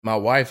My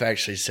wife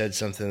actually said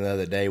something the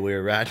other day. We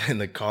were riding in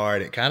the car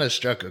and it kind of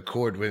struck a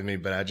chord with me,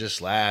 but I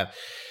just laughed.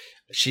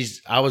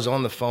 I was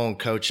on the phone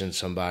coaching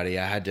somebody.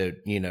 I had to,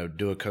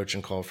 do a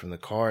coaching call from the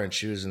car, and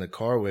she was in the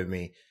car with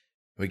me.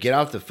 We get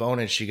off the phone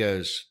and she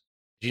goes,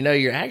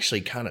 you're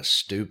actually kind of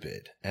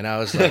stupid. And I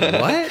was like,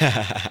 what?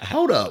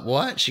 Hold up,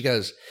 what? She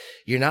goes,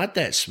 you're not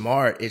that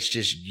smart. It's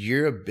just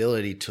your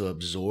ability to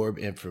absorb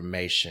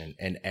information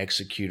and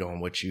execute on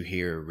what you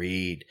hear or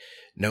read.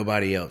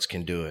 Nobody else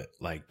can do it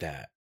like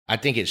that. I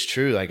think it's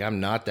true. Like,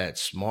 I'm not that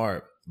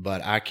smart,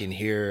 but I can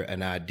hear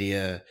an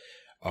idea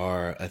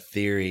or a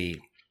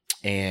theory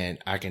and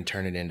I can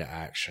turn it into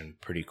action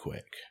pretty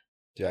quick.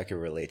 Dude, I can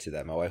relate to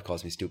that. My wife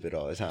calls me stupid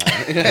all the time.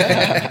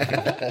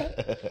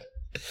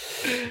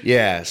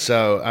 Yeah.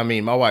 So, I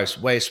mean, my wife's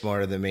way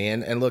smarter than me.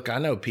 And look, I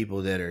know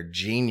people that are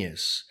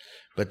genius,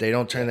 but they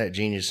don't turn that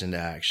genius into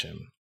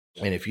action.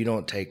 And if you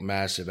don't take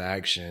massive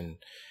action,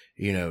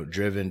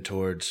 driven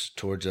towards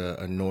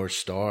a North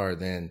Star,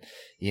 then,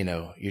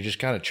 you're just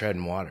kind of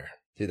treading water.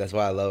 Dude, that's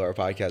why I love our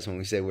podcast when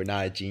we say we're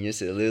not a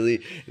genius. It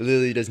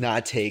literally does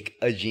not take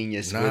a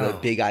genius with a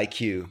big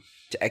IQ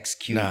to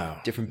execute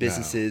different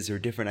businesses or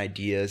different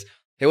ideas.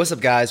 Hey, what's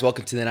up, guys?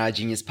 Welcome to the Not a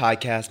Genius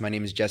podcast. My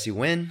name is Jesse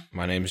Wynn.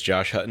 My name is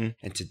Josh Hutton.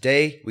 And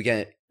today we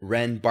got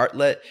Rhen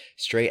Bartlett,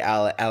 straight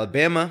out of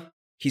Alabama.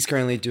 He's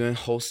currently doing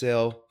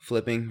wholesale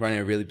flipping, running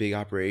a really big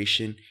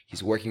operation.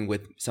 He's working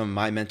with some of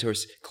my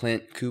mentors,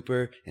 Clint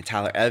Cooper and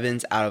Tyler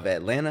Evans, out of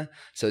Atlanta.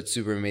 So it's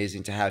super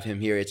amazing to have him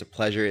here. It's a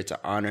pleasure. It's an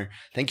honor.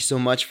 Thank you so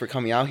much for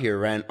coming out here,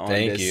 Rhen.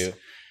 Thank you.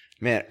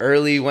 Man,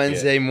 early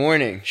Wednesday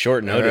morning.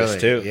 Short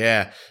notice, too.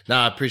 Yeah. No,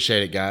 I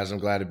appreciate it, guys. I'm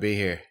glad to be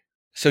here.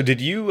 So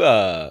did you,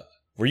 were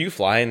you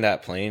flying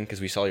that plane?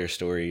 Because we saw your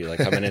story, like,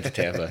 coming into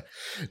Tampa.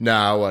 No,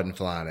 I wasn't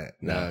flying it.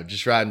 No,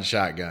 just riding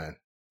shotgun.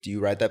 Do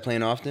you ride that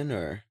plane often,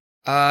 or?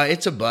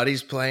 It's a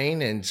buddy's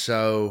plane, and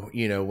so,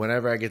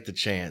 whenever I get the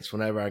chance,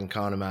 whenever I can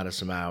con him out of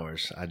some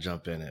hours, I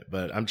jump in it.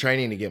 But I'm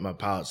training to get my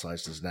pilot's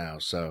license now,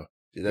 so.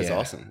 Dude, that's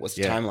awesome. What's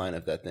the timeline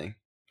of that thing?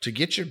 To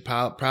get your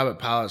private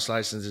pilot's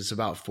license, it's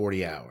about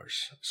 40 hours.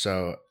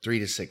 So 3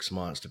 to 6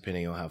 months,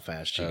 depending on how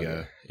fast you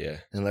go. Yeah.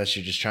 Unless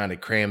you're just trying to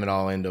cram it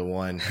all into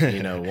one,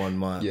 1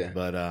 month. Yeah.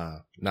 But,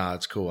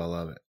 it's cool. I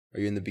love it. Are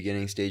you in the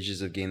beginning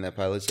stages of getting that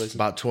pilot's license?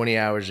 About 20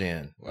 hours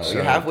in. Wow. So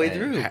you're halfway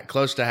through.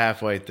 Close to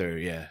halfway through,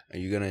 yeah. Are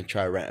you going to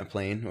try rent a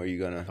plane, or are you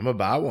going to? I'm going to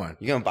buy one.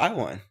 You're going to buy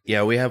one?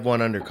 Yeah, we have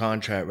one under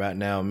contract right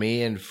now.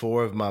 Me and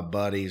 4 of my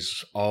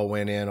buddies all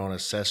went in on a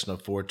Cessna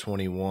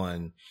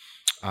 421,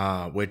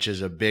 which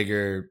is a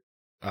bigger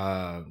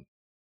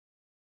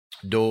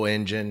dual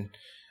engine,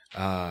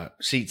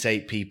 seats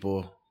 8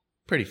 people,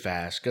 pretty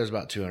fast, goes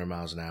about 200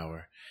 miles an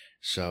hour.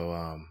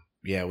 So,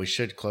 we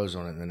should close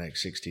on it in the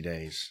next 60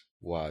 days.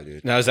 Wow,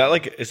 dude. Now, is that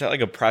like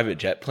a private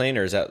jet plane,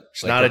 or is that?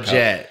 It's not propeller?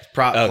 A jet, it's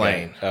prop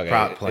plane. Okay.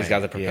 Prop plane. It's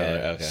got the propeller.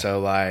 Yeah. Okay.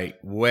 So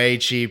way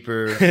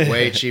cheaper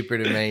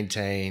to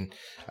maintain.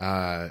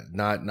 I'm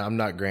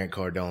not Grant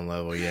Cardone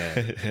level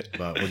yet,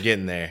 but we're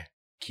getting there.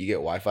 Can you get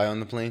Wi-Fi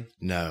on the plane?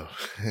 No.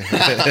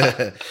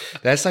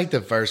 That's like the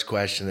first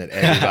question that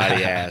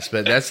everybody asks,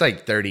 but that's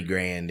like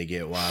 $30,000 to get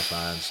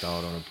Wi-Fi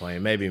installed on a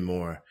plane, maybe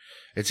more.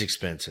 It's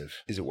expensive.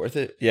 Is it worth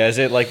it? Yeah. Is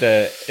it like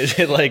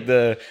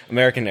the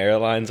American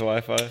Airlines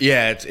Wi-Fi?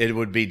 Yeah, it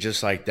would be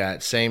just like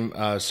that. Same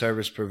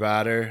service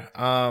provider.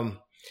 I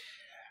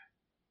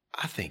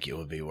think it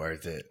would be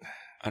worth it.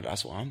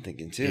 That's what I'm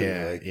thinking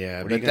too.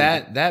 Yeah. But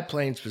that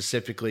plane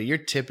specifically,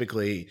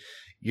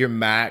 your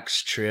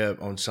max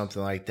trip on something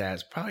like that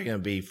is probably going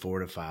to be 4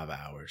 to 5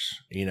 hours,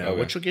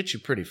 which will get you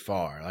pretty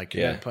far. Like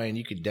in that plane,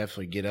 you could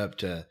definitely get up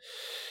to,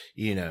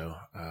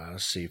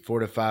 4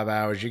 to 5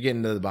 hours. You're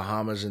getting to the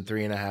Bahamas in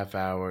 3.5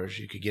 hours.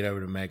 You could get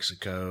over to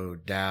Mexico,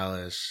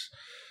 Dallas.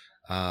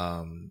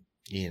 You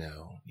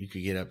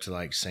could get up to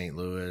like St.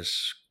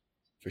 Louis.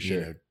 For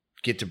sure.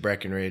 Get to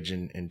Breckenridge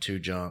in 2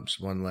 jumps.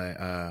 One leg,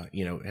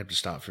 have to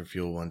stop for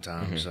fuel one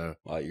time. Mm-hmm. So,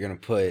 well, are you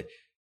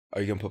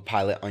gonna put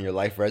pilot on your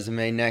life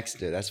resume next?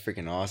 Dude, that's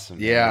freaking awesome.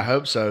 Yeah, man. I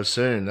hope so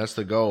soon. That's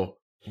the goal.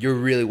 You're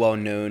really well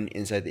known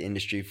inside the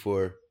industry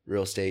for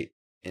real estate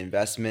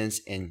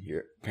investments, and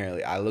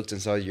apparently I looked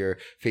and saw your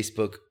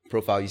Facebook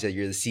profile. You said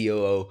you're the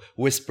COO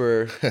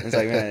Whisperer. It's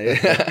like,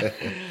 man,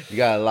 you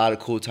got a lot of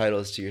cool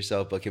titles to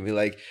yourself. But can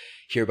we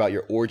hear about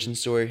your origin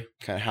story,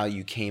 kind of how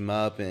you came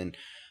up and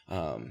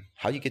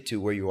how you get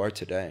to where you are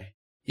today?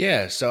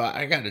 Yeah, so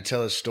I got to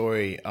tell a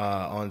story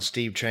on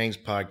Steve Trang's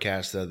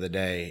podcast the other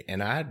day,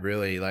 and I'd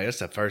really that's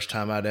the first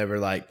time I'd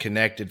ever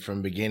connected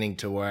from beginning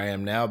to where I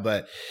am now.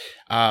 But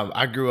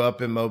I grew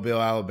up in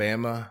Mobile,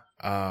 Alabama.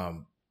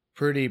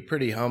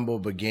 Pretty humble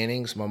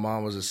beginnings. My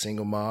mom was a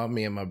single mom,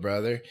 me and my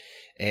brother,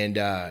 and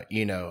I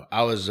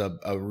was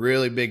a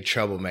really big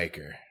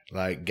troublemaker.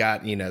 Like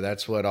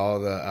that's what all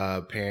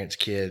the parents'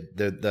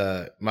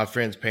 my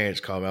friend's parents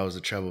called me. I was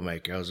a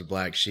troublemaker. I was a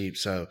black sheep.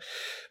 So,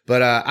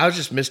 but I was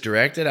just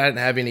misdirected. I didn't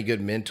have any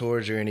good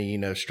mentors or any,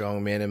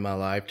 strong men in my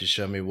life to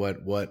show me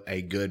what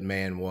a good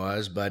man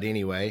was. But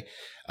anyway,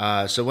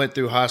 so went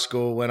through high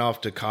school, went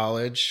off to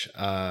college,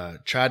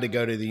 tried to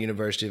go to the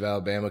University of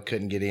Alabama,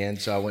 couldn't get in.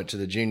 So I went to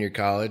the junior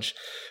college,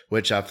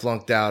 which I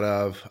flunked out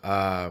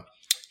of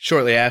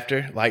shortly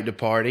after. Liked to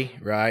party,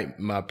 right?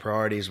 My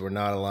priorities were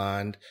not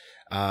aligned.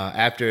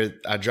 After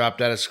I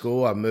dropped out of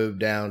school, I moved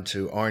down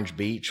to Orange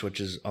Beach, which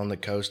is on the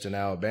coast in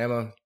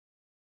Alabama,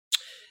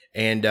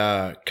 and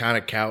kind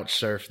of couch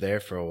surfed there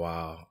for a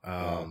while,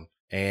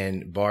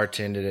 and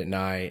bartended at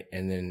night.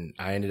 And then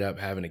I ended up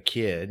having a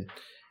kid,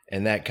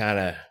 and that kind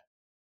of,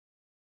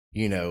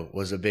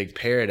 was a big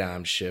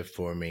paradigm shift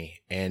for me.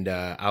 And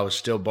I was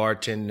still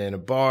bartending in a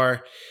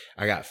bar.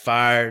 I got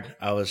fired.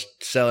 I was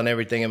selling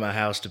everything in my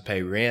house to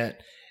pay rent.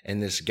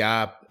 And this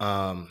guy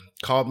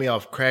called me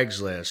off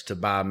Craigslist to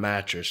buy a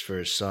mattress for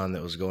his son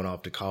that was going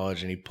off to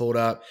college. And he pulled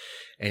up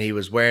and he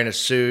was wearing a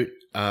suit,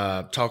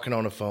 talking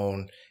on the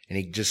phone. And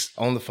he just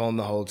on the phone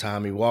the whole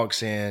time. He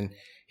walks in,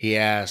 he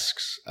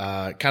asks,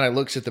 kind of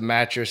looks at the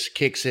mattress,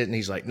 kicks it, and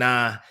he's like,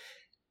 nah.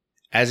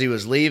 As he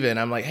was leaving,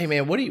 I'm like, hey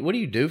man, what do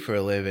you do for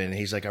a living? And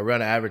he's like, I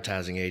run an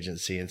advertising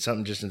agency. And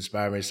something just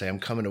inspired me to say, I'm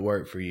coming to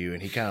work for you.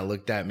 And he kind of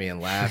looked at me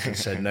and laughed and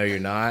said, no, you're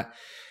not.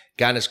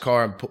 Got in his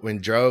car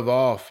and drove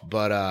off,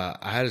 but I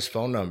had his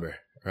phone number,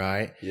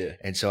 right? Yeah.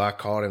 And so I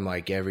called him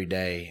like every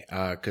day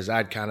because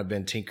I'd kind of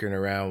been tinkering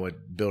around with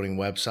building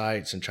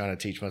websites and trying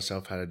to teach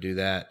myself how to do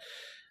that.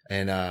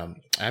 And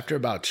after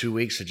about 2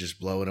 weeks of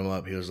just blowing him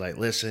up, he was like,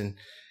 listen,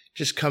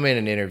 just come in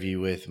and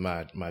interview with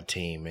my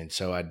team. And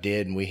so I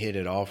did, and we hit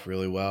it off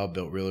really well,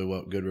 built really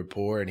good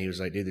rapport. And he was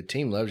like, dude, the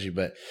team loves you,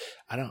 but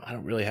I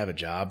don't really have a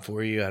job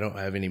for you. I don't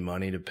have any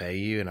money to pay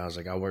you. And I was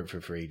like, I work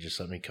for free. Just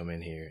let me come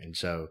in here. And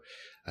so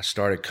I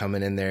started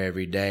coming in there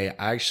every day.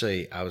 I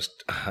was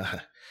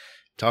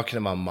talking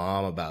to my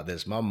mom about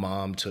this. My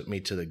mom took me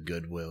to the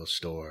Goodwill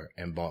store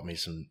and bought me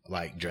some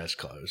like dress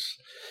clothes,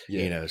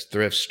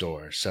 thrift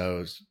store.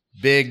 So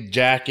big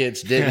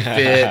jackets didn't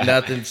fit,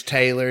 nothing's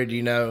tailored,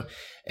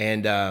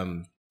 And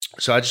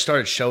so I just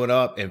started showing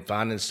up and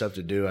finding stuff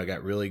to do. I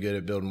got really good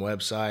at building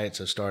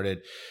websites.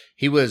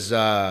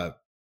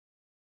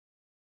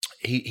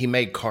 He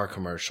made car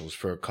commercials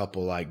for a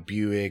couple like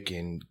Buick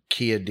and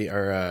Kia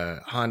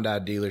or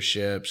Hyundai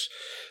dealerships,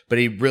 but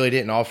he really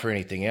didn't offer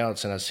anything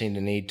else. And I seen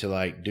the need to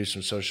like do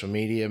some social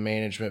media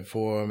management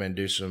for him and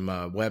do some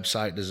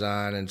website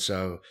design. And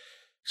so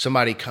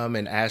somebody come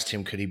and asked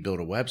him, could he build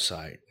a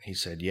website? He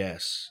said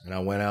yes. And I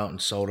went out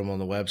and sold him on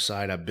the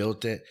website. I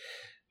built it.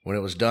 When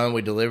it was done,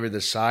 we delivered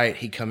the site.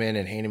 He come in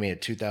and handed me a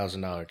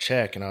 $2,000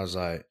 check. And I was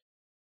like,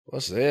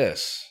 what's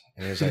this?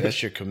 And he was like,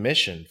 that's your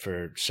commission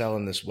for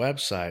selling this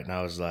website. And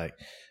I was like,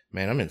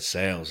 man, I'm in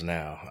sales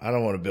now. I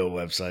don't want to build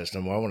websites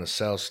no more. I want to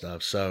sell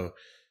stuff. So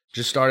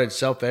just started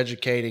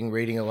self-educating,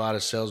 reading a lot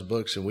of sales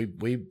books. And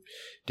we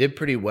did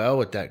pretty well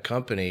with that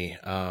company.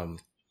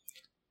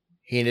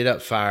 He ended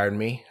up firing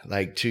me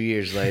like 2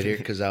 years later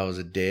because I was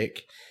a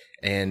dick.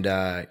 And,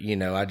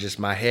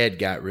 my head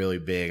got really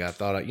big. I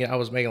thought, I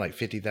was making like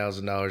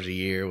 $50,000 a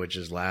year, which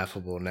is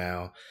laughable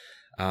now.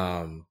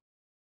 I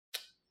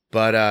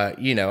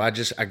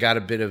got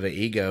a bit of an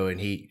ego,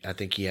 and I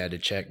think he had to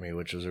check me,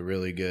 which was a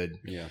really good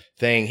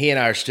thing. He and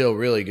I are still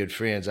really good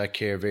friends. I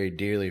care very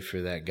dearly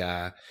for that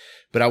guy.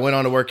 But I went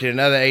on to work at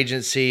another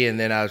agency, and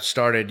then I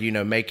started,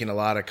 making a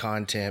lot of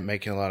content.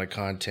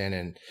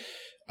 And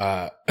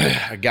a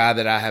guy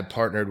that I had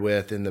partnered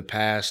with in the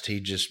past, he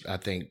just, I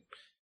think,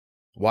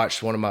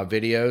 watched one of my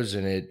videos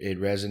and it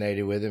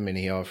resonated with him, and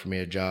he offered me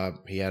a job.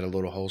 He had a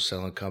little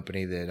wholesaling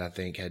company that I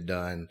think had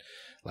done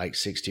like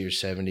 60 or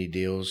 70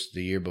 deals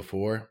the year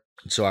before.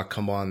 And so I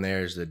come on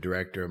there as the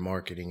director of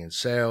marketing and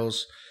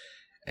sales.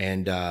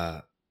 And,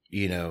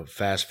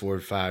 fast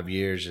forward 5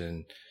 years,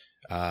 and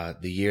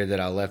the year that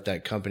I left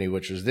that company,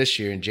 which was this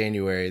year in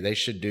January, they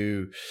should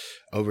do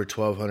over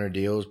 1,200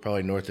 deals,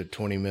 probably north of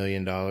 $20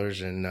 million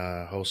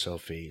in wholesale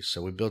fees.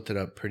 So we built it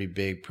up pretty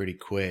big, pretty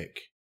quick.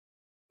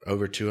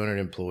 Over 200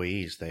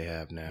 employees they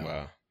have now.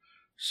 Wow.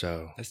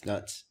 So that's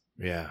nuts.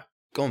 Yeah.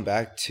 Going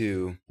back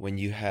to when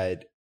you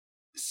had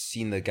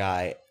seen the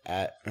guy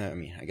at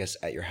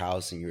your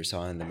house and you were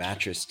selling the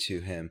mattress to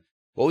him,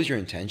 what was your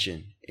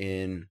intention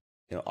in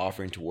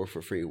offering to work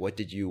for free? What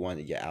did you want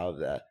to get out of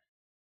that?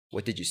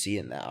 What did you see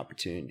in that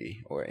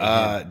opportunity? Or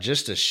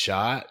just a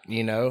shot.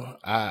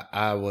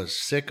 I was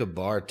sick of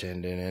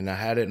bartending, and I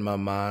had it in my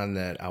mind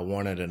that I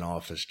wanted an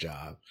office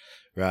job.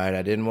 Right.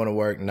 I didn't want to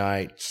work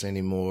nights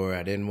anymore.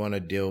 I didn't want to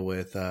deal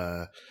with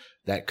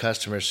that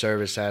customer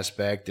service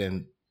aspect.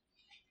 And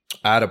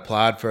I'd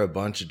applied for a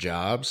bunch of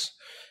jobs,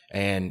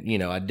 and,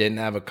 I didn't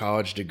have a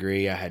college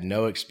degree. I had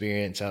no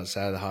experience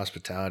outside of the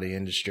hospitality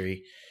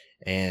industry.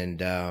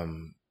 And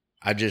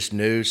I just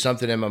knew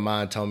something in my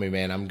mind told me,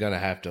 man, I'm going to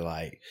have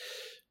to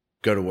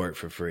go to work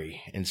for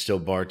free and still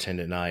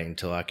bartend at night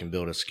until I can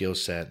build a skill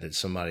set that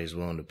somebody's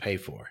willing to pay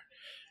for.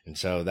 And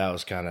so that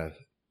was kind of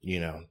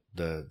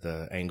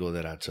the angle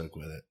that I took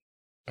with it.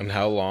 And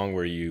how long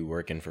were you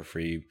working for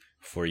free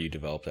before you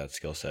developed that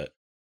skill set?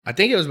 I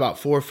think it was about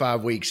 4 or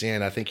 5 weeks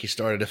in. I think he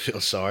started to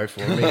feel sorry for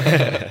me.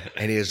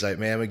 And he was like,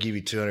 man, I'm going to give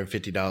you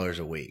 $250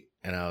 a week.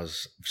 And I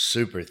was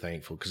super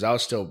thankful because I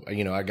was still,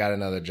 I got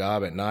another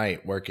job at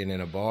night working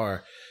in a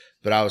bar,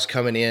 but I was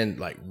coming in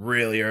like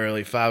really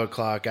early, 5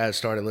 o'clock. I had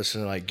started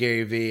listening to like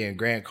Gary Vee and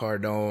Grant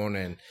Cardone.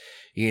 And,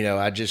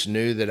 I just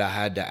knew that I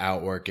had to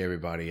outwork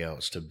everybody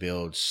else to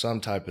build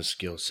some type of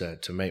skill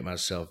set to make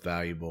myself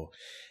valuable.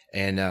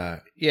 And 4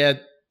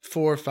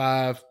 or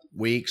 5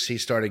 weeks, he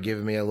started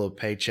giving me a little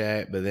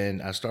paycheck, but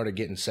then I started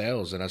getting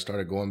sales and I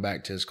started going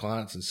back to his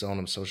clients and selling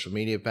them social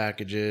media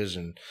packages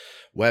and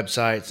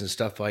websites and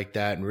stuff like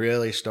that, and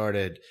really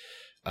started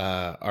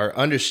or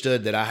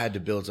understood that I had to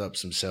build up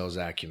some sales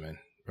acumen,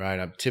 right?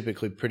 I'm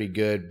typically pretty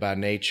good by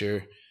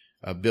nature,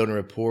 building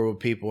rapport with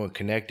people and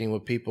connecting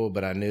with people,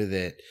 but I knew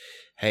that,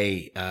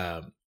 hey,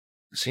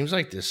 seems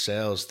like this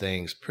sales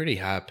thing's pretty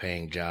high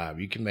paying job.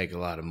 You can make a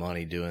lot of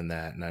money doing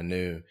that. And I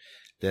knew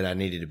that I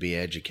needed to be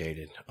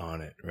educated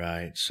on it,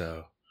 right?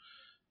 So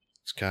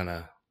it's kind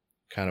of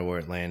where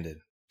it landed.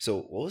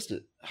 So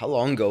how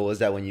long ago was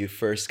that when you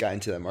first got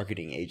into that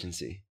marketing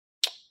agency?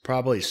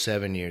 Probably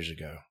 7 years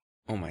ago.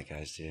 Oh my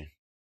gosh, dude.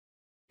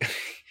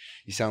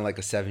 You sound like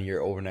a 7-year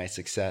overnight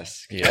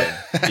success.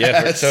 Yeah.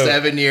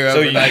 7-year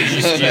overnight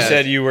success. You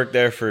said you worked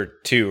there for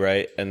 2,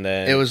 right? And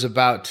then it was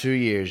about 2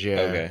 years, yeah.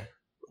 Okay.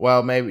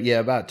 Well, maybe,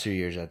 about 2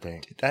 years, I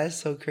think. Dude, that is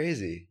so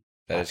crazy.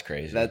 That is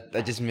crazy.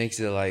 That just makes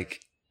it like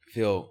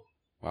feel,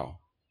 wow,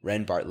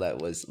 Rhen Bartlett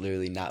was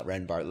literally not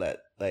Rhen Bartlett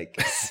like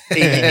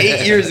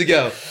 8 years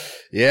ago.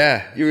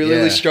 Yeah. You were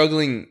literally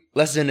struggling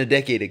less than a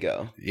decade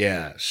ago.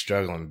 Yeah,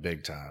 struggling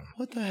big time.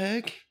 What the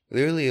heck?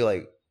 Literally,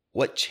 like,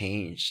 what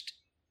changed?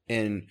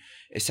 And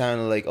it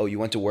sounded like, you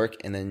went to work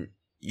and then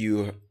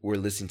you were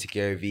listening to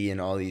Gary Vee and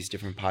all these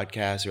different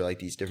podcasts or like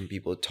these different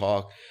people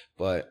talk.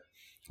 But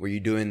were you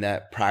doing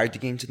that prior to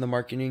getting to the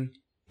marketing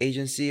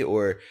agency?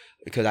 Or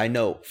because I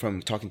know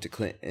from talking to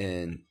Clint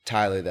and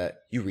Tyler that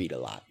you read a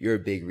lot. You're a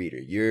big reader.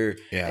 You're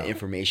an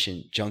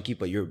information junkie,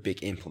 but you're a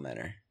big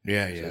implementer.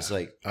 Yeah. So it's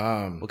like,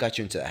 what got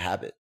you into that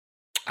habit?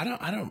 I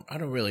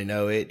don't really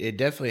know. It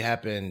definitely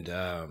happened.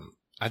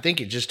 I think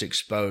it just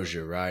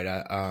exposure, right?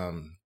 I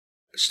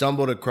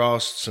stumbled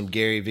across some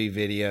Gary Vee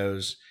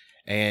videos,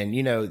 and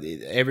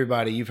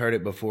everybody, you've heard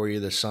it before. You're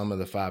the sum of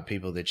the 5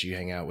 people that you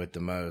hang out with the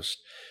most.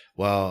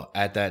 Well,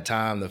 at that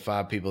time, the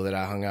 5 people that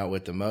I hung out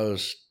with the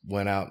most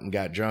went out and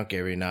got drunk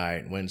every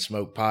night, went and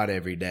smoked pot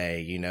every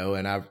day,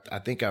 and I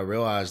think I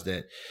realized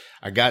that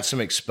I got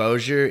some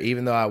exposure,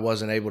 even though I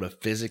wasn't able to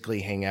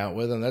physically hang out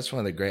with them. That's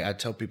one of the I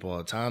tell people all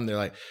the time, they're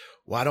like,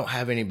 well, I don't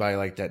have anybody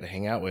like that to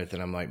hang out with.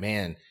 And I'm like,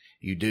 man,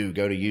 you do.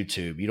 Go to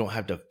YouTube. You don't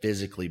have to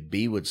physically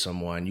be with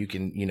someone. You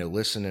can,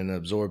 listen and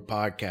absorb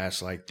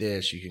podcasts like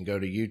this. You can go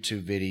to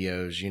YouTube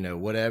videos,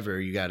 whatever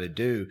you got to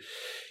do.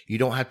 You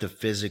don't have to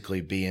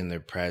physically be in their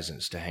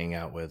presence to hang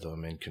out with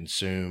them and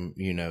consume,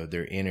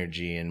 their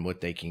energy and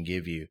what they can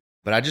give you.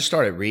 But I just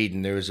started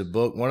reading. There was a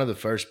book, one of the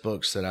first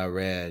books that I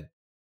read,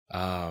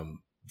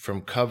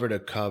 from cover to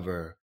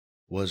cover,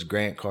 was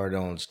Grant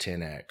Cardone's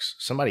 10X.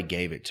 Somebody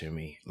gave it to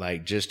me,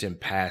 like just in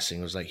passing.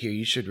 It was like, here,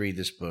 you should read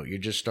this book. You're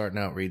just starting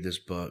out, read this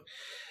book.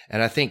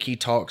 And I think he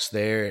talks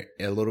there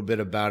a little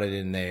bit about it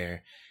in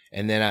there.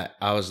 And then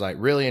I was like,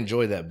 really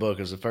enjoyed that book.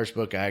 It was the first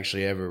book I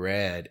actually ever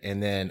read.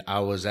 And then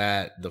I was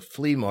at the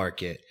flea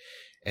market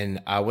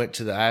and I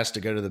asked to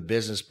go to the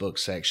business book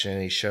section.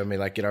 And he showed me,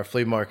 like, at our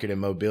flea market in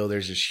Mobile,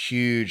 there's this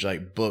huge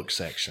like book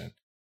section.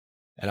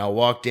 And I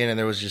walked in and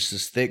there was just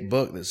this thick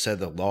book that said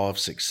The Law of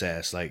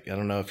Success. Like, I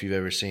don't know if you've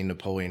ever seen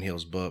Napoleon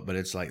Hill's book, but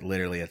it's like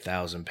literally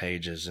 1,000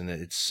 pages and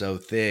it's so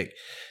thick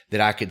that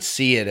I could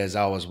see it as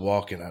I was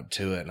walking up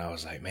to it. And I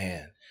was like,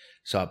 man.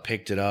 So I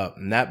picked it up,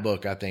 and that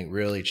book I think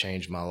really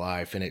changed my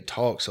life. And it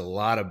talks a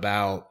lot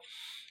about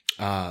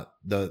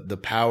the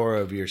power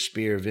of your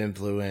sphere of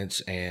influence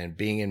and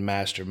being in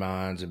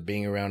masterminds and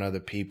being around other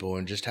people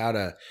and just how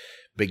to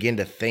begin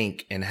to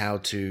think and how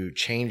to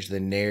change the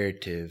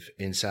narrative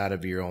inside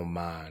of your own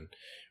mind,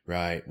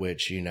 right?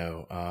 Which,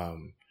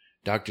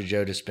 Dr.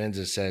 Joe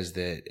Dispenza says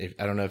that,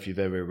 I don't know if you've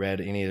ever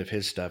read any of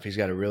his stuff. He's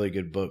got a really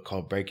good book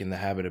called Breaking the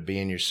Habit of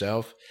Being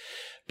Yourself.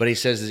 But he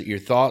says that your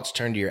thoughts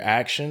turn to your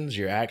actions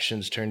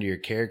turn to your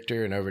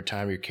character, and over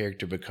time your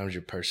character becomes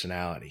your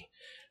personality.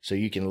 So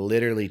you can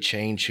literally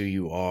change who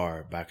you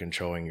are by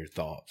controlling your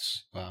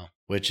thoughts. Wow.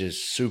 Which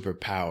is super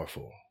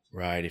powerful,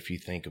 right? If you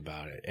think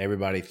about it.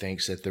 Everybody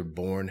thinks that they're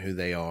born who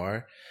they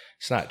are.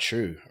 It's not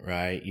true,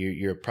 right?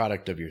 You're a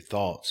product of your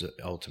thoughts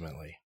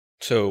ultimately.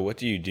 So what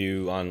do you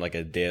do on like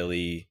a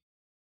daily,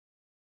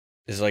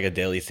 is it like a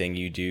daily thing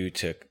you do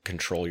to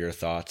control your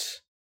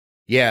thoughts?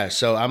 Yeah,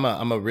 so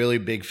I'm a really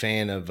big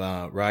fan of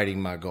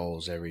writing my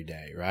goals every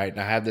day, right?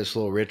 And I have this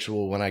little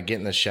ritual when I get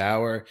in the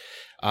shower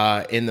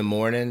in the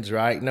mornings,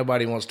 right?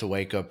 Nobody wants to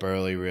wake up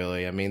early,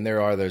 really. I mean,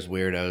 there are those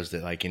weirdos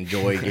that like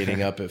enjoy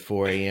getting up at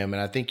 4 a.m.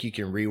 And I think you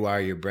can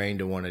rewire your brain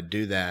to want to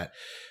do that.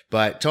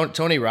 But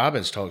Tony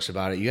Robbins talks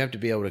about it. You have to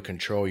be able to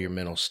control your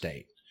mental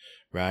state,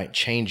 right?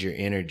 Change your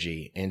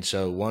energy. And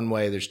so one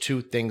way, there's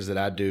two things that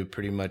I do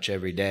pretty much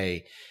every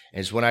day.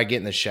 Is when I get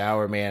in the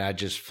shower, man, I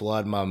just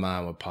flood my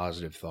mind with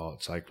positive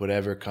thoughts, like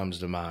whatever comes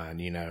to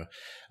mind,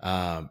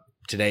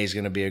 today's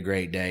going to be a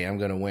great day. I'm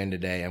going to win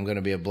today. I'm going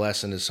to be a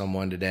blessing to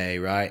someone today.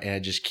 Right. And I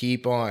just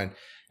keep on,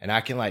 and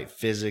I can like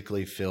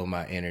physically feel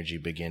my energy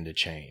begin to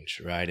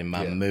change. Right. And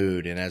my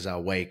mood. And as I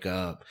wake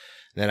up,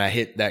 then I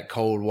hit that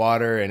cold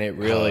water and it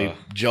really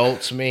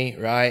jolts me.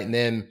 Right. And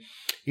then,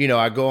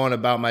 I go on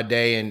about my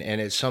day, and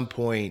at some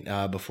point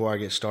before I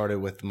get started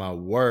with my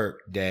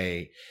work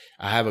day,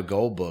 I have a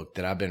goal book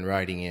that I've been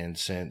writing in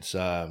since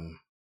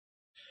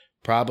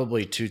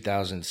probably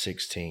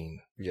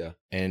 2016. Yeah.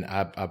 And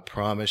I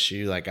promise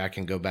you, like, I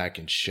can go back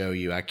and show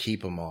you. I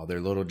keep them all. They're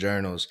little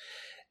journals.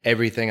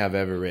 Everything I've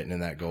ever written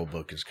in that goal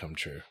book has come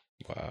true.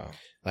 Wow.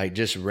 Like,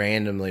 just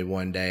randomly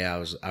one day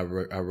I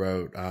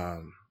wrote,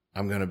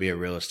 I'm going to be a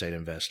real estate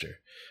investor.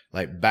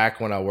 Like, back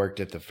when I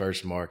worked at the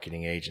first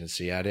marketing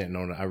agency, I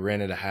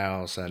rented a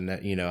house. I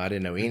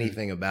didn't know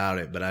anything about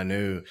it, but I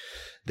knew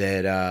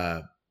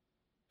that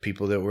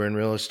people that were in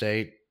real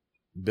estate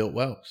built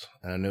wealth.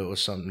 And I knew it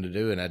was something to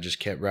do, and I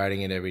just kept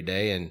writing it every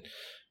day. And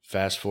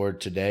fast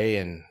forward today,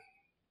 and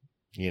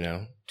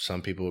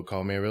some people would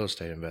call me a real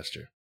estate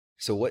investor.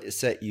 So what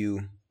set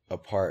you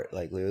apart?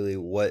 Like, literally,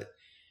 what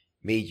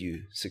made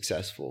you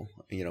successful?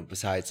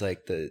 Besides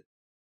like the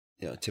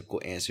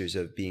typical answers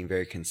of being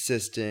very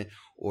consistent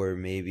or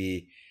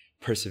maybe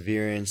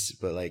perseverance,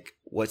 but like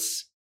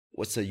what's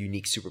a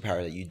unique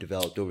superpower that you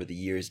developed over the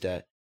years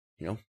that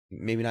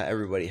maybe not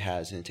everybody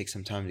has, and it takes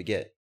some time to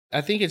get? I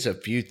think it's a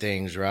few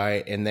things,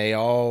 right? And they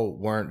all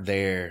weren't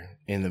there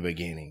in the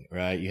beginning,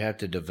 right? You have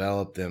to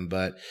develop them.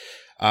 But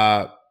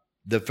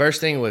the first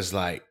thing was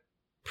like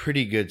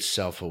pretty good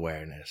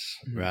self-awareness,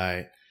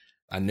 right?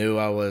 I knew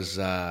I was,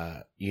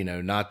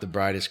 not the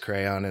brightest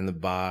crayon in the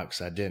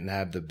box. I didn't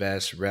have the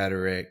best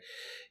rhetoric.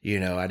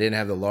 I didn't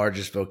have the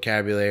largest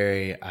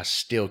vocabulary. I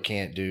still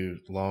can't do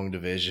long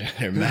division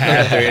or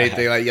math or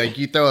anything. Like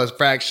you throw a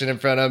fraction in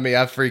front of me,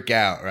 I freak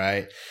out,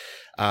 right?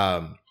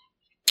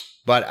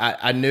 But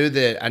I knew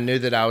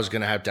that I was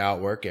going to have to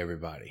outwork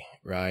everybody,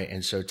 right?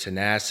 And so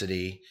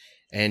tenacity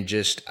and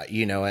just,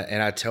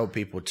 and I tell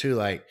people too,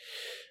 like,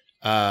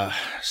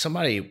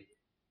 somebody,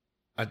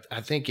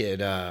 I think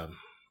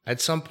at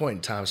some point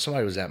in time,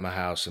 somebody was at my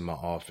house in my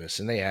office,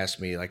 and they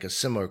asked me like a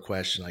similar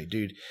question, like,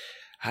 dude,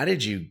 how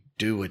did you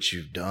do what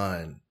you've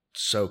done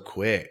so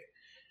quick?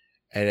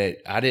 And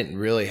I didn't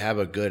really have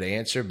a good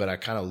answer, but I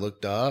kind of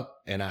looked up,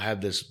 and I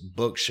have this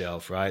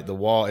bookshelf, right? The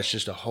wall, it's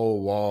just a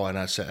whole wall. And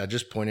I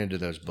just pointed to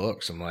those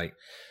books. I'm like,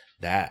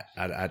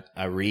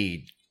 I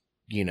read,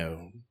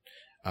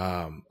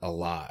 a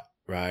lot.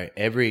 Right.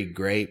 Every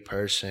great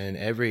person,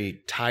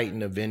 every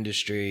titan of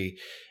industry,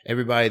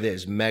 everybody that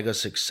is mega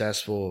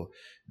successful,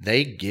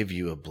 they give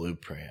you a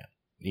blueprint.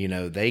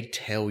 They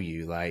tell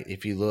you, like,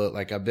 if you look,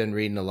 like, I've been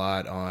reading a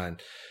lot on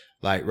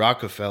like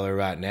Rockefeller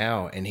right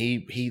now, and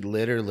he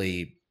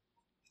literally,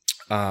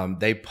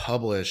 they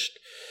published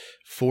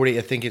 40,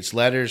 I think it's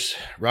letters,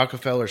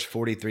 Rockefeller's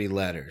 43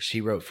 letters.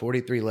 He wrote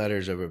 43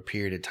 letters over a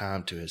period of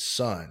time to his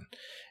son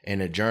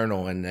in a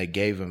journal, and I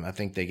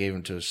think they gave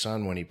him to his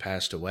son when he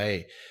passed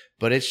away.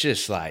 But it's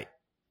just like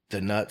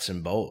the nuts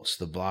and bolts,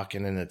 the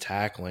blocking and the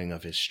tackling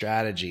of his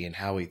strategy and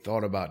how he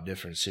thought about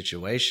different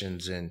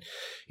situations. And,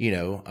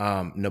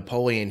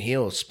 Napoleon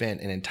Hill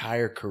spent an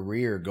entire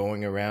career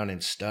going around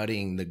and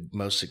studying the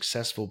most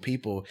successful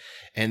people,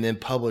 and then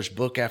published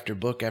book after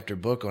book after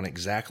book on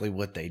exactly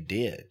what they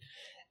did.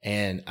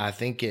 And I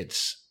think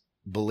it's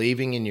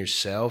believing in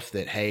yourself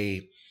that,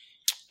 hey,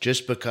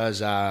 just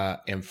because I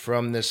am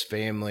from this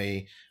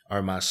family,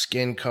 or my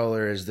skin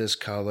color is this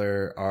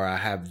color, or I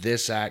have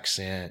this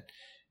accent,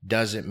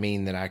 doesn't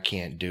mean that I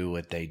can't do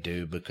what they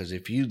do. Because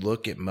if you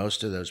look at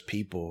most of those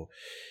people,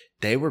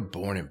 they were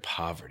born in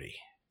poverty.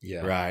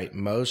 Yeah. Right.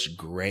 Most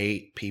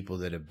great people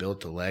that have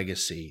built a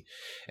legacy,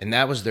 and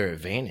that was their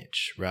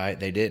advantage, right?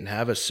 They didn't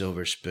have a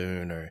silver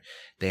spoon, or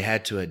they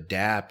had to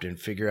adapt and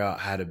figure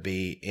out how to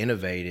be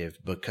innovative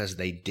because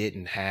they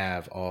didn't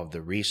have all of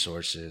the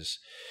resources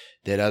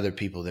that other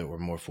people that were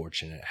more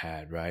fortunate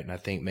had. Right. And I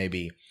think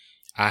maybe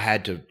I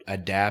had to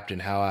adapt,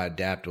 and how I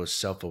adapt was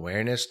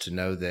self-awareness, to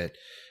know that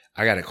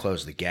I got to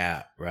close the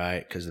gap,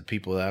 right? Because the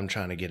people that I'm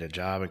trying to get a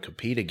job and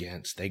compete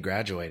against, they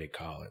graduated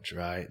college,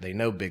 right? They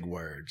know big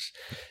words,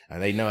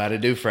 and they know how to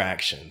do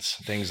fractions,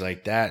 things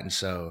like that. And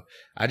so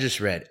I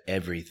just read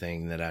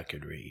everything that I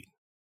could read.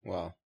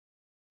 Wow.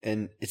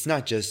 And it's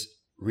not just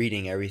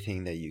reading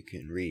everything that you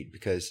can read,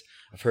 because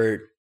I've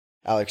heard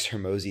Alex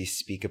Hormozi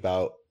speak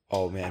about,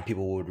 oh man,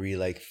 people would read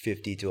like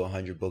 50 to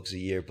 100 books a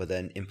year, but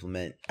then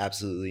implement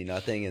absolutely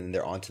nothing, and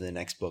they're on to the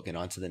next book and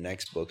on to the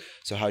next book.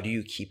 So how do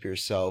you keep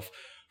yourself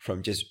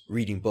from just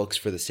reading books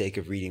for the sake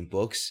of reading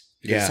books?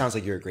 Because it sounds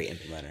like you're a great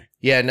implementer.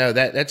 Yeah, no,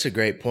 that's a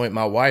great point.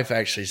 My wife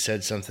actually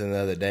said something the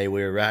other day.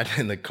 We were riding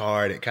in the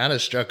car, and it kind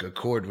of struck a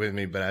chord with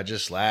me, but I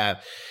just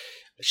laughed.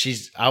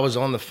 I was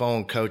on the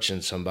phone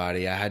coaching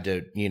somebody. I had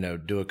to,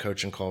 do a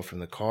coaching call from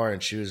the car,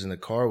 and she was in the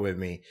car with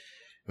me.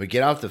 We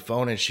get off the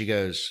phone, and she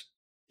goes,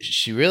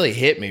 she really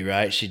hit me,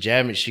 right? She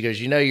jabbed me. She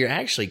goes, you're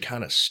actually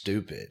kind of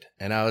stupid.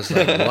 And I was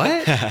like,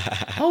 what?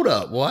 Hold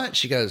up, what?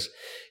 She goes,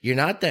 you're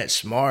not that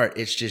smart.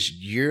 It's just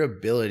your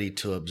ability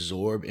to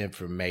absorb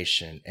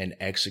information and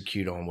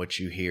execute on what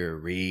you hear or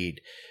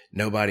read.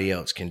 Nobody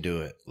else can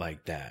do it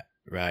like that,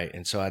 right?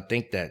 And so I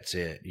think that's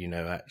it.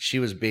 She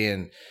was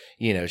being,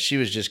 she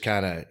was just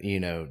kind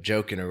of,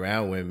 joking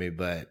around with me,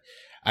 but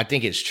I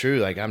think it's true.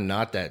 Like, I'm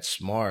not that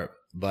smart,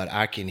 but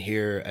I can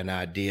hear an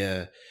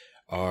idea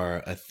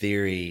or a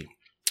theory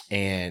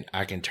and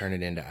I can turn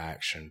it into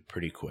action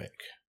pretty quick.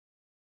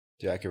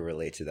 Dude, I can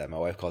relate to that. My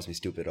wife calls me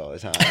stupid all the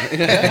time.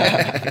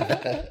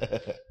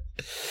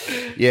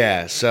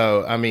 Yeah.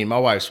 So, I mean, my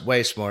wife's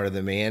way smarter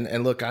than me.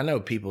 And look, I know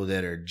people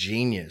that are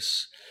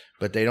genius,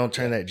 but they don't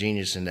turn that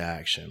genius into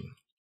action.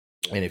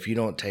 And if you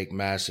don't take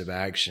massive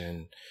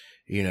action,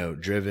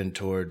 driven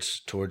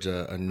towards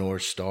a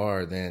North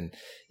Star, then,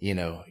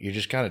 you're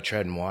just kind of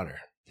treading water.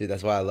 Dude,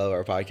 that's why I love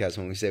our podcast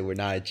when we say we're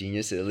not a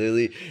genius. It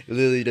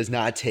literally does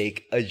not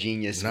take a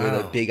genius with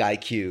a big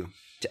IQ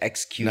to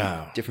execute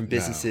different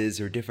businesses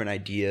or different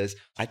ideas.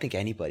 I think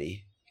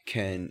anybody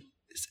can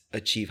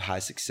achieve high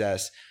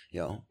success,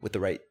 with the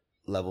right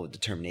level of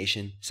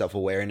determination,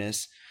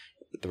 self-awareness,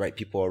 with the right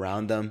people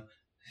around them,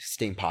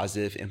 staying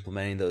positive,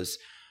 implementing those,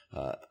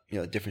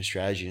 different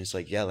strategies.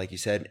 Like you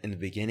said in the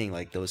beginning,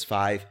 like those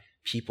 5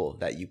 people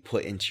that you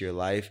put into your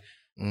life,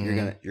 you're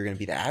gonna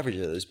be the average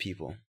of those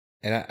people.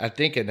 And I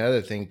think another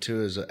thing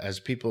too is as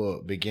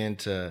people begin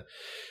to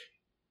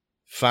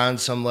find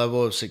some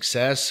level of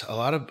success, a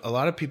lot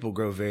of people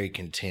grow very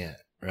content,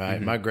 right?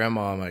 Mm-hmm. My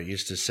grandmama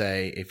used to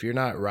say, if you're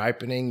not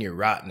ripening, you're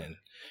rottening,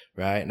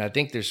 right? And I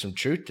think there's some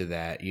truth to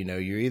that.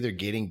 You're either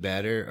getting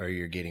better or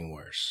you're getting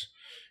worse.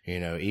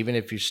 Even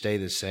if you stay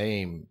the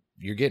same,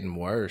 you're getting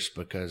worse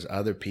because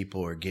other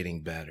people are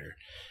getting better.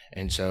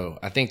 And so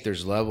I think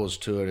there's levels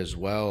to it as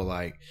well.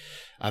 Like,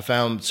 I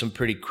found some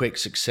pretty quick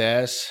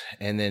success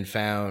and then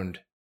found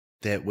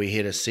that we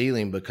hit a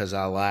ceiling because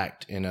I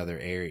lacked in other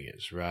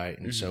areas, right?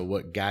 And so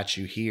what got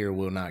you here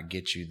will not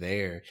get you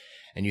there.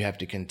 And you have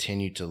to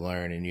continue to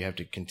learn, and you have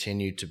to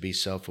continue to be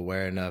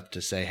self-aware enough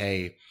to say,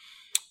 hey,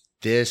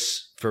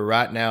 this, for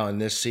right now in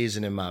this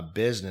season in my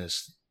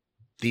business,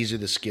 these are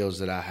the skills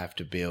that I have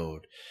to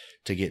build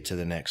to get to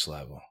the next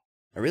level.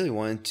 I really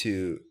wanted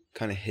to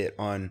kind of hit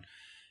on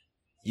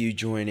you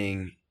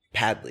joining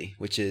Padley,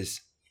 which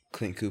is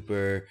Clint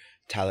Cooper,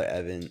 Tyler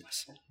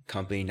Evans'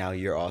 company. Now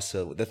you're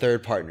also the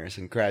third partner. So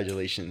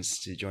congratulations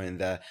to joining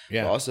that.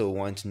 Yeah. I also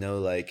want to know,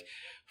 like,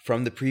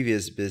 from the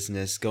previous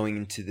business going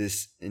into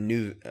this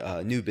new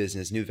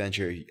business, new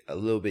venture, a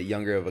little bit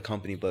younger of a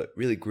company, but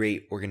really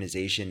great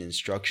organization and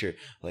structure.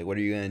 Like, what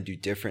are you going to do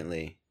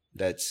differently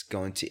that's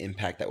going to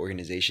impact that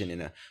organization in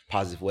a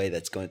positive way,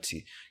 that's going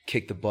to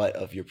kick the butt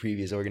of your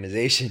previous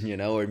organization,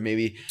 or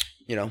maybe,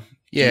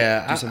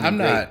 yeah,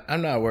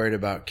 I'm not worried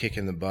about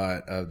kicking the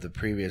butt of the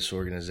previous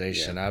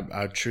organization. Yeah.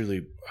 I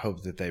truly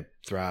hope that they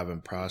thrive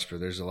and prosper.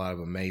 There's a lot of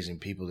amazing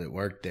people that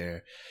work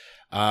there.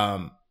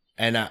 And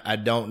I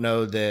don't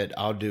know that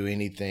I'll do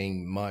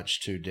anything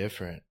much too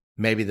different.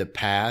 Maybe the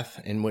path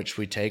in which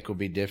we take will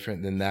be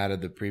different than that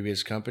of the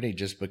previous company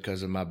just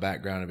because of my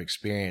background of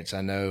experience.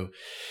 I know,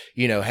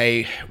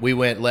 hey, we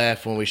went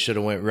left when we should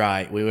have went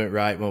right. We went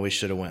right when we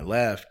should have went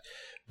left.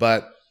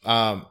 But,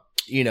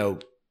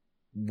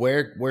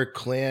 where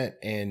Clint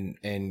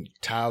and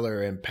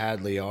Tyler and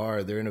Padley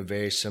are, they're in a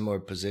very similar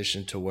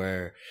position to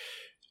where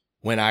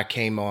when I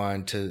came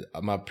on to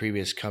my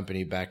previous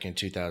company back in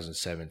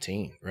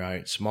 2017,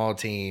 right? Small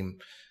team,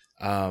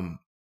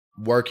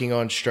 working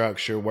on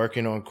structure,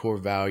 working on core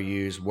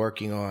values,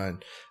 working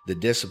on the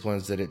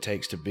disciplines that it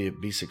takes to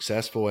be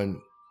successful, and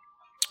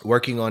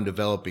working on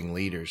developing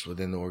leaders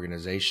within the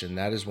organization.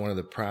 That is one of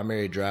the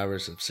primary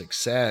drivers of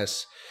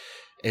success,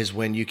 is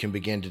when you can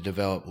begin to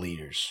develop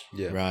leaders,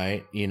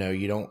 right?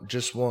 You don't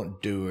just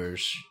want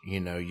doers.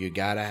 You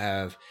got to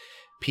have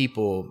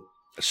people,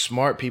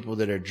 smart people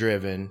that are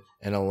driven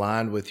and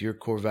aligned with your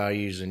core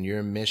values and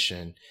your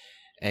mission.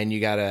 And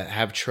you got to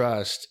have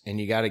trust, and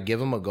you got to give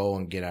them a goal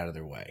and get out of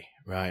their way,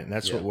 right? And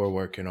that's what we're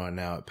working on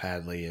now at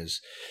Padley,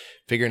 is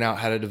figuring out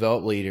how to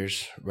develop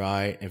leaders,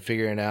 right? And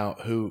figuring out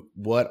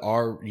what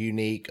our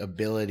unique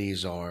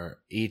abilities are,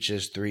 each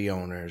as 3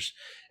 owners,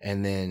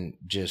 and then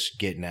just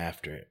getting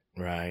after it,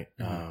 right?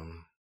 Mm-hmm.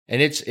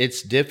 And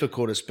it's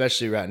difficult,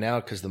 especially right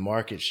now, because the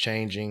market's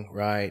changing,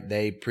 right?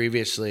 They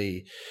previous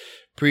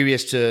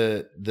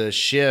to the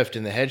shift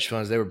in the hedge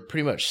funds, they were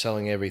pretty much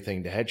selling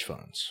everything to hedge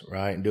funds,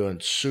 right? And doing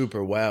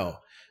super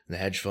well. And the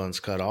hedge funds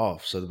cut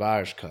off, so the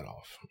buyers cut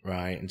off,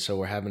 right? And so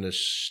we're having to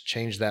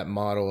change that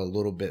model a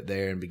little bit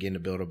there and begin to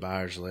build a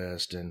buyers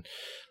list and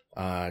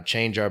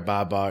change our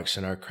buy box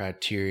and our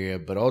criteria.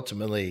 But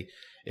ultimately,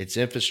 it's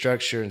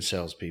infrastructure and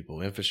salespeople,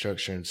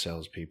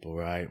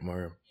 right?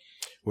 And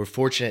we're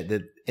fortunate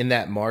that in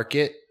that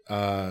market,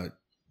 the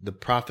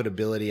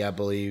profitability, I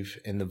believe,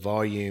 and the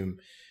volume,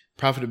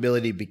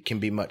 profitability can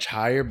be much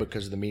higher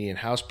because the median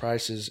house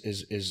prices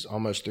is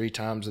almost 3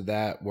 times of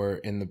that were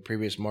in the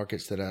previous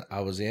markets that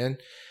I was in.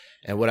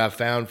 And what I've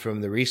found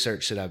from the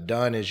research that I've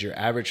done is your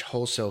average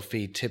wholesale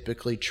fee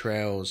typically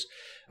trails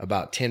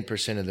about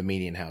 10% of the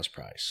median house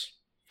price.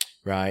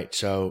 Right.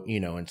 So,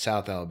 in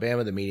South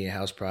Alabama, the median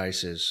house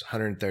price is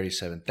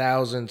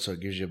 $137,000. So it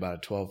gives you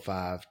about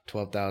a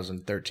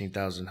 12,000,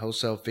 13,000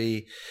 wholesale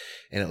fee.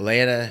 In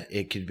Atlanta,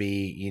 it could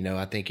be,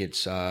 I think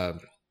it's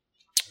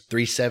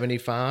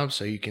 $375.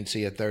 So you can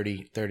see a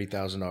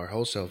 $30,000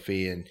 wholesale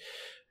fee, and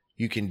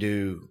you can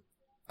do,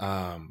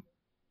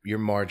 your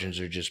margins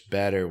are just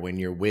better when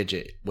your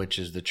widget, which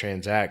is the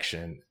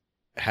transaction,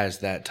 has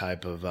that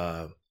type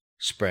of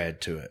spread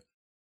to it.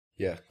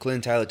 Yeah. Clint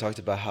and Tyler talked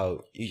about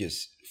how you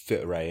just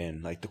fit right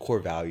in. Like the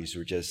core values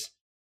were just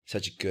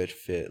such a good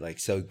fit, like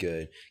so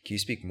good. Can you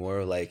speak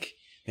more like,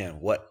 man,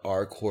 what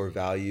are core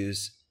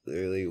values?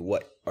 Literally,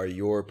 what are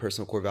your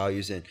personal core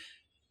values, and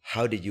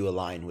how did you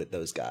align with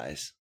those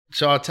guys?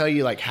 So I'll tell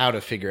you like how to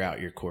figure out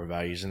your core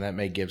values, and that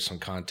may give some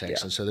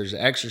context. Yeah. And so there's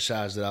an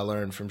exercise that I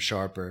learned from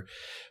Sharper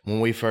when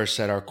we first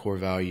set our core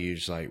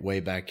values, like way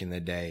back in the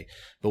day.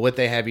 But what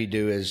they have you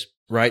do is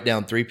write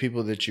down 3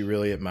 people that you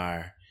really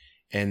admire,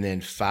 and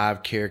then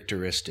 5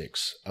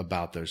 characteristics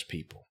about those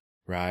people,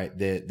 right?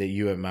 That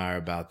you admire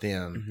about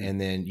them. Mm-hmm.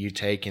 And then you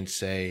take and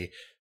say,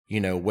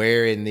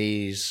 where in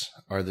these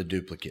are the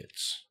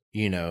duplicates?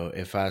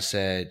 If I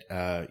said,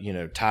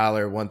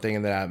 Tyler, one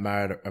thing that I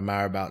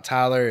admire about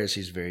Tyler is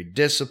he's very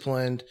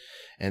disciplined.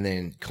 And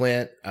then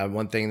Clint,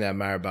 one thing that I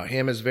admire about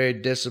him is very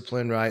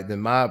disciplined, right?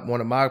 Then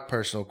one of my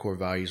personal core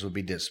values would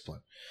be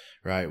discipline,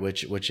 right?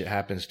 Which it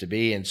happens to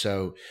be. And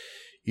so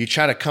you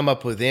try to come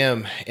up with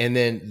them. And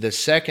then the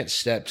second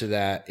step to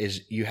that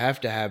is you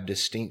have to have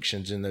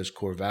distinctions in those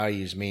core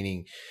values,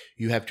 meaning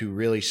you have to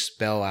really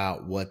spell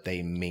out what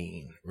they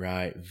mean,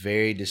 right?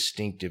 Very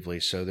distinctively.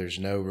 So there's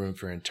no room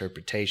for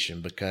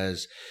interpretation,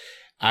 because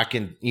I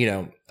can,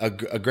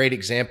 a great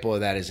example of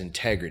that is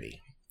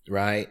integrity,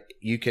 right?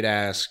 You could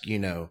ask,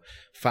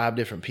 5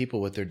 different people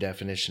what their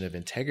definition of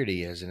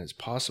integrity is, and it's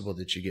possible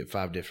that you get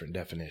 5 different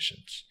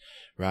definitions.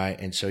 Right.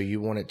 And so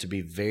you want it to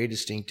be very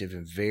distinctive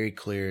and very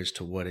clear as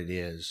to what it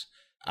is.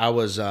 I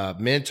was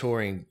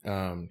mentoring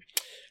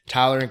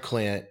Tyler and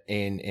Clint,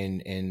 and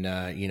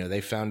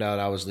they found out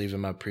I was leaving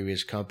my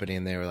previous company,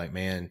 and they were like,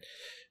 man,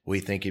 we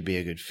think it'd be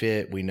a good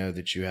fit. We know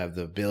that you have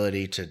the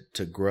ability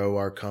to grow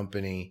our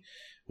company.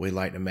 We'd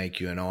like to make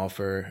you an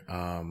offer.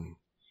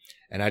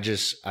 And I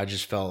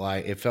just felt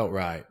like it felt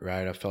right.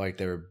 I felt like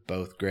they were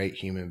both great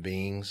human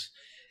beings.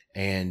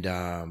 And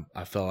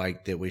I felt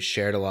like that we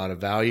shared a lot of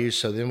values.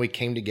 So then we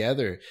came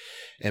together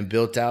and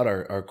built out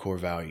our core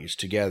values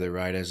together,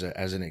 right, as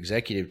an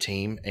executive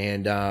team.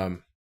 And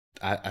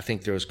I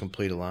think there was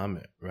complete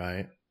alignment,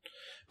 right?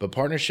 But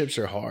partnerships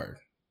are hard.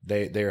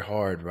 They're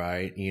hard,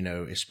 right?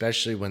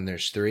 Especially when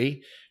there's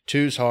 3.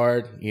 2's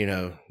hard.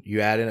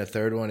 You add in a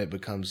third one, it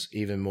becomes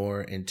even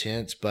more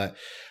intense. But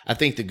I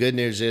think the good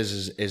news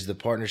is the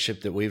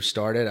partnership that we've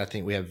started. I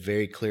think we have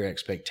very clear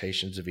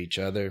expectations of each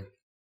other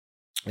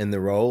in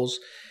the roles.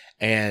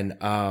 And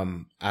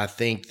I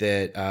think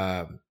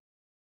that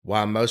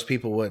while most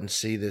people wouldn't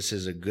see this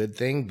as a good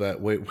thing, but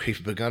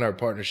we've begun our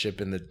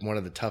partnership in one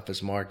of the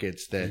toughest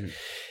markets that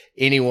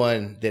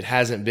anyone that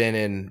hasn't been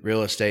in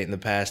real estate in the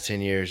past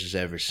 10 years has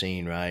ever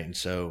seen, right? And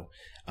so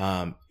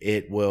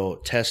it will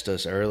test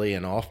us early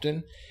and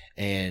often.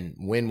 And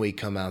when we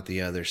come out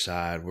the other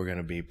side, we're going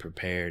to be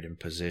prepared and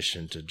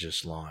positioned to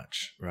just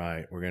launch,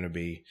 right? We're going to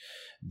be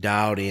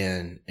dialed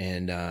in,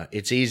 and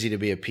it's easy to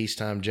be a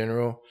peacetime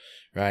general,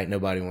 right?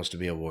 Nobody wants to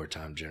be a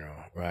wartime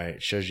general, right?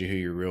 It shows you who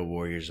your real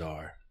warriors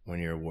are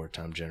when you're a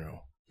wartime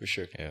general. For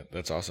sure. Yeah,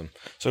 that's awesome.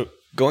 So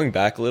going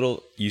back a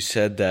little, you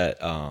said that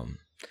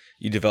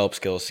you develop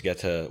skills to get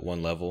to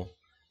one level,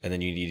 and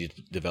then you need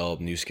to develop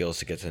new skills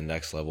to get to the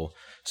next level.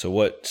 So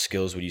what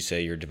skills would you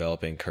say you're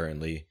developing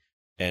currently,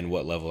 and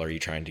what level are you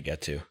trying to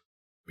get to?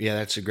 Yeah,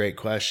 that's a great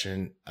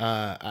question.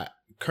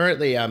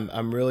 Currently,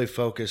 I'm really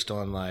focused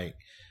on like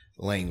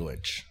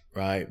language,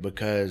 right?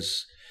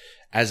 Because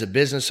as a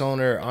business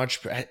owner,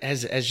 entrepreneur,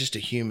 as just a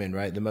human,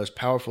 right, the most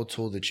powerful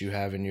tool that you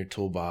have in your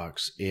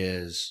toolbox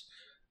is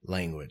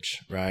language,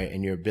 right?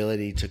 And your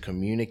ability to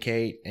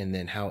communicate, and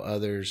then how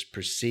others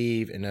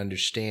perceive and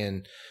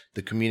understand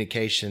the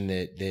communication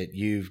that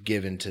you've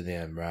given to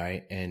them,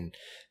 right? And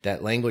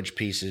that language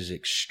piece is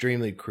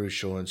extremely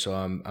crucial. And so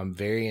I'm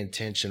very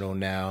intentional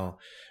now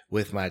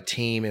with my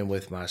team and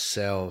with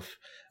myself,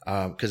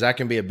 because I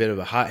can be a bit of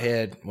a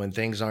hothead when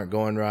things aren't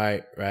going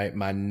right, right?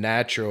 My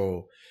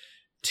natural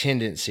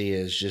tendency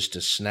is just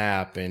to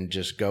snap and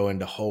just go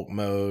into Hulk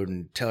mode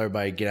and tell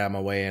everybody get out of my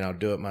way and I'll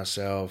do it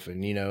myself.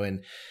 And,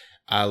 and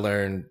I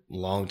learned a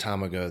long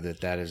time ago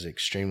that is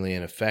extremely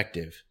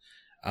ineffective.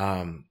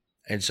 And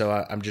so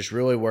I'm just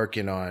really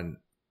working on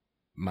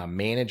my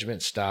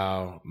management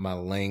style, my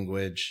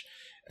language,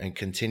 and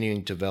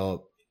continuing to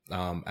develop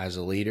as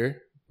a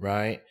leader,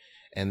 right?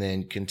 And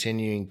then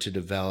continuing to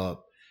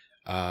develop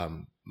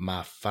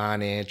my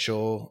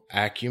financial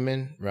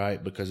acumen,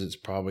 right? Because it's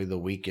probably the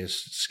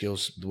weakest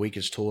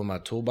tool in my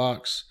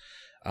toolbox.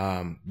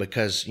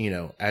 Because,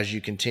 as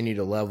you continue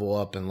to level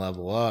up,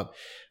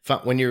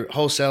 when you're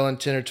wholesaling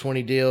 10 or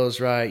 20 deals,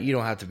 right, you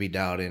don't have to be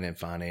dialed in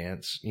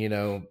finance.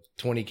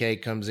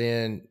 20K comes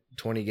in,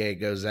 20K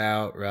goes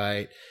out,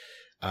 right?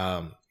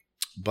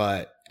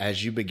 But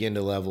as you begin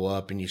to level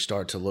up and you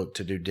start to look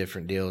to do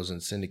different deals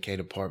and syndicate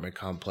apartment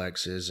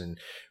complexes and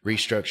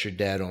restructure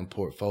debt on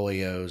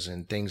portfolios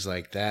and things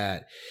like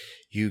that,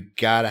 you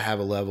got to have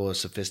a level of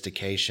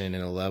sophistication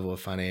and a level of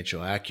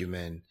financial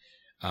acumen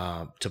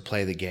to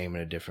play the game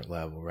at a different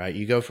level, right?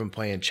 You go from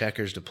playing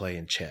checkers to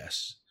playing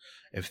chess,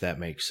 if that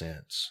makes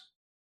sense.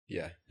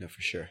 Yeah, no,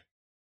 for sure.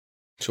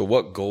 So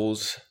what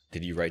goals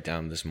did you write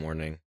down this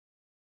morning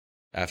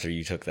after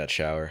you took that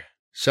shower?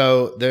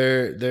 So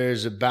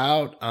there's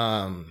about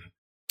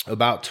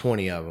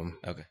 20 of them.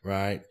 Okay.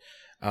 Right.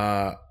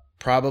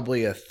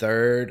 Probably a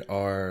third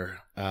are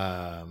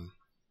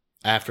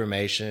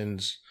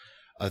affirmations,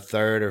 a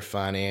third are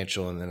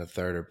financial, and then a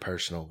third are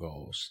personal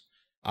goals.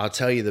 I'll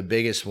tell you the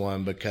biggest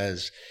one,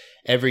 because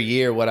every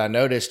year what I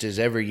noticed is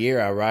every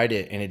year I write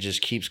it and it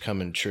just keeps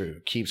coming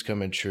true,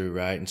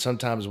 right? And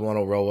sometimes one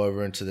will roll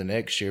over into the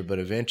next year, but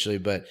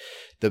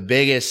the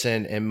biggest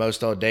and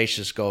most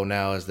audacious goal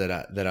now is that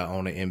I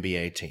own an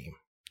NBA team.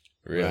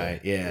 Really?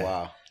 Right? Yeah.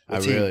 Wow.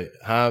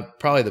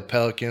 Probably the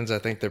Pelicans. I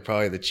think they're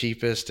probably the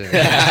cheapest.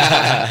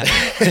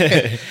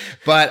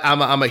 But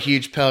I'm a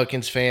huge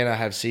Pelicans fan. I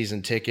have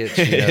season tickets.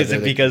 Is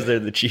it because they're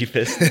the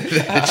cheapest?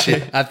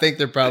 I think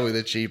they're probably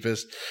the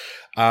cheapest.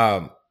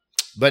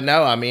 But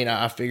no, I mean,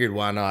 I figured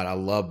why not? I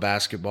love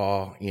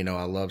basketball.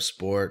 I love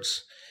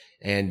sports,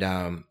 and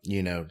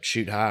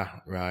shoot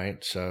high,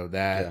 right? So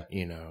that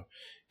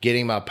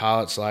getting my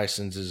pilot's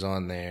license is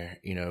on there.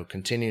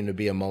 Continuing to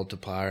be a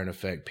multiplier and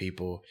affect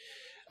people.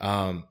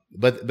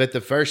 But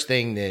the first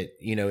thing that,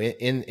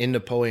 in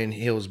Napoleon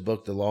Hill's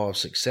book, The Law of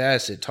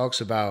Success, it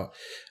talks about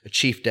a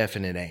chief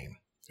definite aim,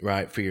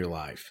 right, for your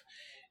life.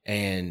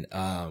 And,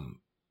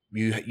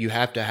 you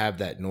have to have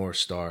that North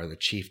Star, the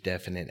chief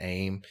definite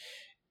aim.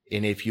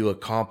 And if you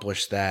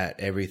accomplish that,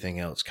 everything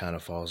else kind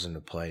of falls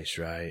into place,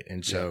 right?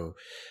 And so,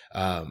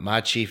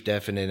 my chief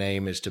definite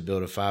aim is to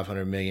build a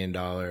 $500 million,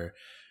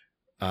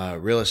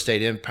 real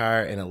estate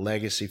empire and a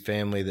legacy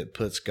family that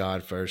puts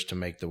God first to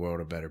make the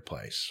world a better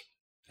place.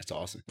 That's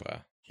awesome.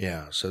 Wow.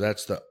 Yeah. So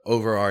that's the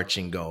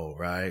overarching goal,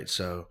 right?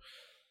 So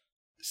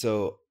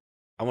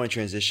I want to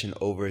transition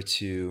over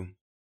to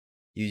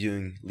you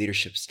doing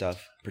leadership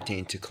stuff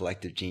pertaining to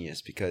Collective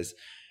Genius, because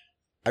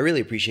I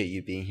really appreciate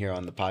you being here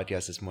on the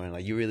podcast this morning.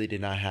 Like, you really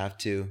did not have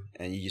to,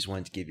 and you just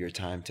wanted to give your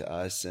time to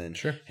us. And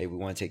sure. Hey, we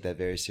want to take that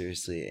very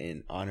seriously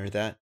and honor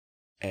that.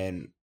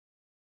 And,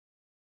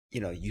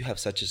 you have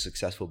such a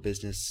successful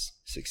business,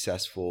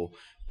 successful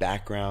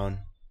background,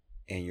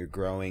 and you're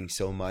growing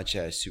so much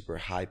at a super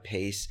high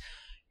pace,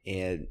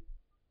 and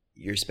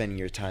you're spending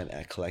your time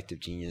at Collective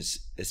Genius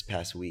this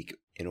past week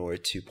in order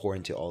to pour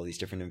into all these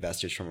different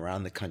investors from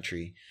around the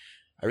country.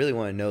 I really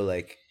want to know,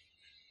 like,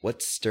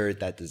 what stirred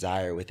that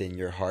desire within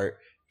your heart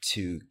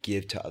to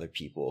give to other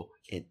people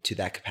to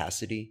that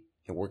capacity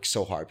and work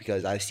so hard?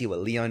 Because I see what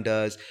Leon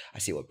does, I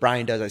see what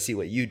Brian does, I see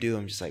what you do.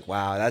 I'm just like,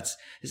 wow, this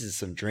is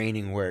some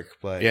draining work,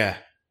 but yeah,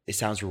 it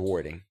sounds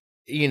rewarding.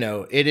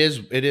 It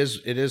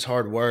is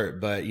hard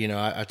work, but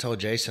I told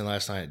Jason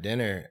last night at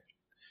dinner,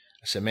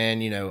 I said,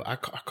 man, I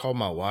called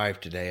my wife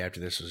today after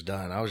this was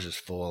done. I was just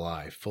full of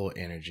life, full of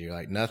energy.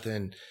 Like,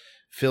 nothing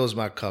fills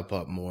my cup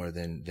up more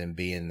than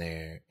being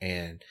there.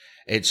 And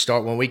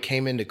when we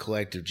came into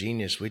Collective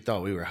Genius, we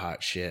thought we were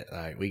hot shit.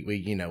 Like,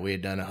 we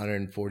had done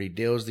 140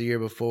 deals the year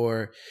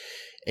before,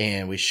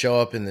 and we show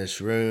up in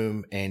this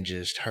room and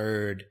just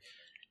heard.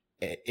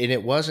 And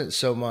it wasn't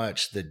so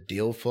much the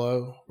deal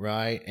flow,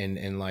 right?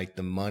 And like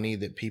the money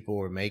that people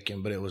were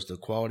making, but it was the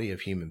quality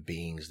of human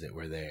beings that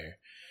were there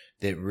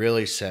that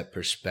really set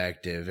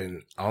perspective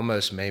and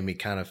almost made me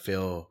kind of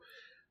feel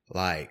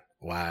like,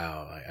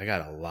 wow, I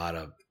got a lot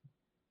of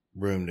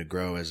room to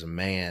grow as a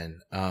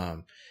man.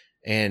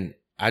 And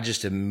I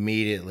just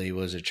immediately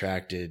was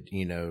attracted,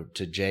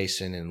 to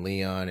Jason and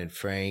Leon and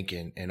Frank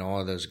and all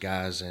of those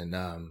guys. And,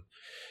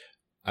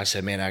 I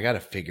said, man, I got to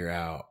figure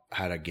out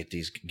how to get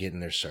in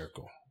their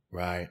circle.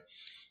 Right.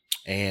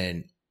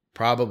 And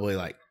probably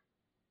like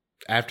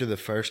after the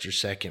first or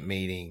second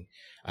meeting,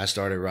 I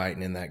started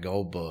writing in that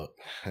gold book.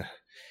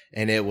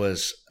 And it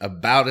was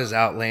about as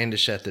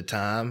outlandish at the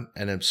time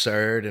and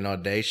absurd and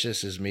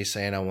audacious as me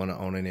saying I want to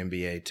own an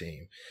NBA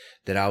team,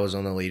 that I was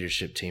on the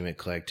leadership team at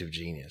Collective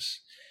Genius.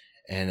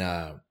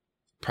 And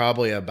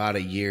probably about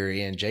a year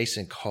in,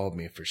 Jason called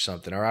me for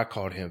something, or I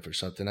called him for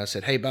something. I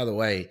said, hey, by the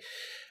way,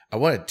 I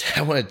want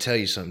to tell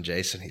you something,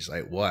 Jason. He's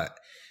like, what?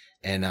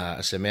 And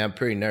I said, man, I'm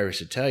pretty nervous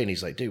to tell you. And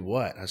he's like, dude,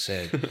 what? I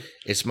said,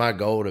 it's my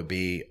goal to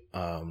be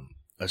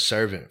a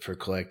servant for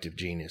Collective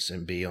Genius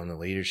and be on the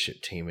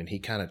leadership team. And he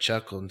kind of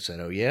chuckled and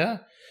said, oh, yeah?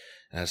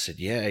 And I said,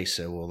 yeah. He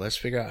said, well, let's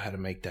figure out how to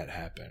make that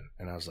happen.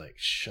 And I was like,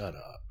 shut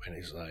up. And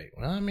he's like,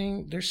 well, I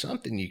mean, there's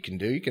something you can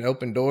do. You can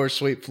open doors,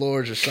 sweep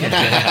floors or something.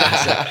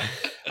 I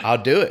said,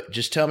 I'll do it.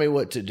 Just tell me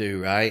what to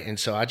do, right? And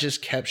so I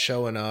just kept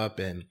showing up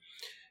and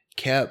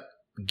kept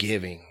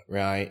giving,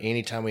 right?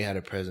 Anytime we had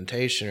a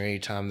presentation or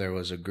anytime there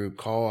was a group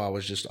call, I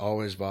was just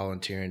always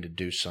volunteering to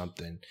do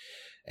something.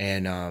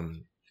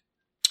 And,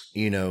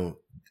 you know,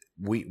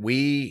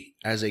 we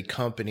as a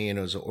company and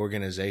as an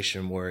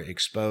organization were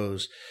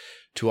exposed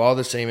to all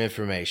the same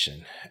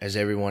information as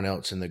everyone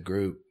else in the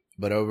group.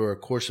 But over a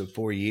course of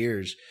 4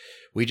 years,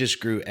 we just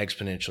grew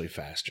exponentially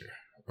faster,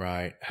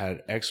 right?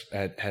 Had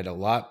a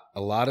lot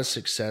of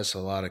success, a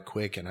lot of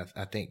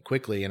I think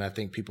quickly, and I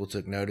think people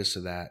took notice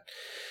of that.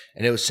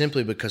 And it was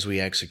simply because we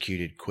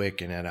executed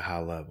quick and at a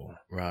high level,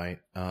 right?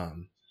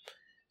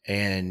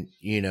 And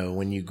you know,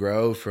 when you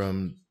grow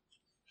from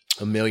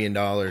 $1 million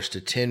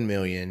to 10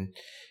 million,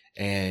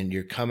 and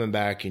you're coming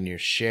back and you're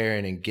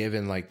sharing and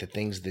giving like the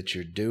things that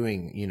you're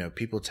doing, you know,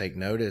 people take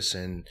notice.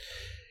 And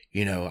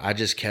you know, I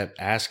just kept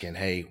asking,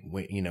 hey,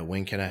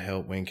 when can I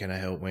help? When can I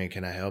help? When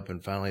can I help?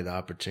 And finally the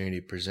opportunity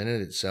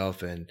presented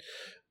itself. And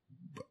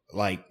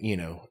like, you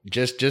know,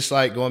 just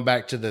like going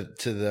back to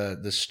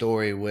the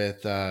story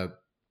with,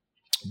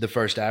 the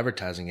first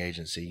advertising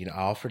agency, you know,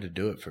 I offered to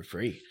do it for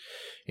free.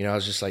 You know, I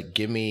was just like,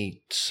 give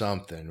me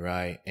something.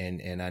 Right.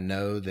 And I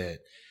know that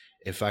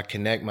if I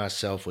connect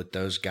myself with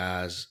those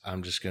guys,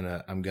 I'm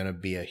going to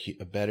be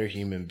a better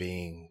human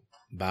being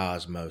by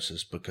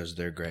osmosis because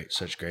they're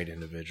such great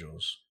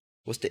individuals.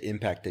 What's the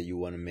impact that you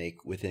want to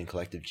make within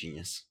Collective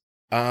Genius?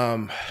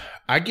 I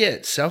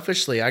get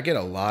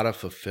a lot of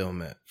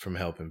fulfillment from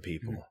helping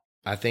people. Mm-hmm.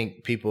 I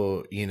think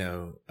people, you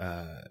know,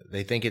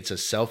 they think it's a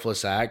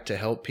selfless act to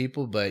help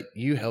people, but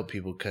you help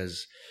people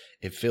because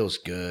it feels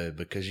good,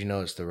 because you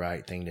know it's the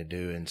right thing to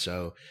do. And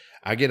so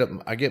I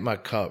get my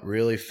cup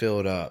really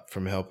filled up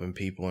from helping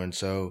people. And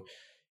so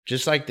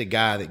just like the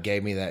guy that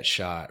gave me that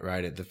shot,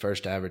 right, at the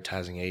first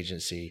advertising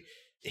agency,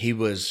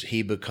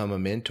 he become a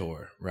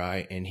mentor,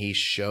 right? And he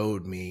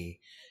showed me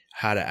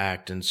how to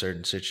act in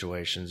certain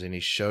situations, and he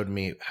showed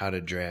me how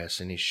to dress,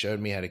 and he showed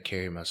me how to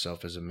carry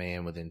myself as a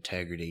man with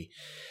integrity.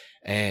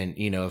 And,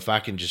 you know, if I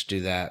can just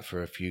do that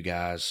for a few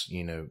guys,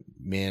 you know,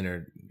 men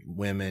or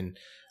women,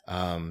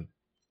 and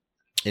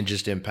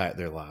just impact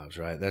their lives,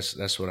 right?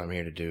 That's what I'm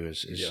here to do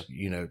is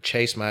you know,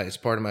 it's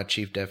part of my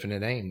chief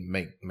definite aim,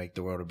 make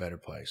the world a better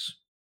place.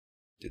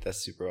 Dude,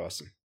 that's super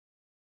awesome.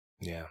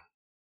 Yeah.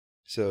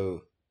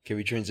 So can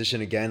we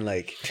transition again?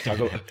 Like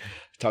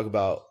talk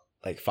about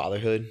like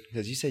fatherhood?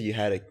 Because you said you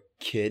had a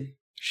kid.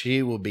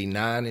 She will be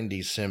 9 in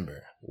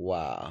December.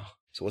 Wow.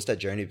 So what's that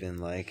journey been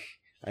like?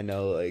 I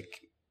know like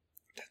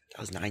that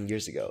was 9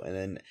 years ago. And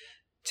then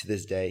to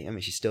this day, I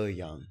mean, she's still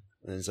young.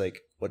 And it's like,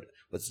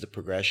 what's the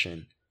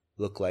progression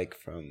look like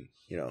from,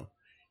 you know,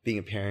 being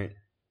a parent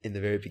in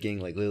the very beginning,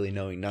 like literally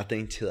knowing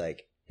nothing, to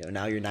like, you know,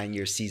 now you're 9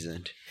 years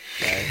seasoned.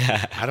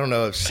 Right? I don't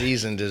know if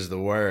seasoned is the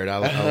word. I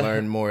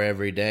learn more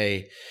every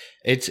day.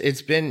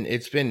 It's been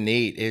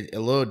neat. A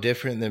little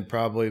different than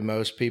probably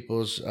most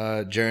people's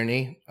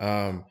journey.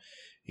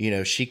 You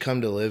know, she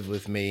come to live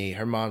with me.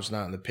 Her mom's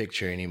not in the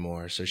picture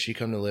anymore, so she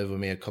come to live with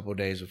me a couple of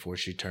days before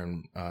she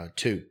turned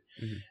 2,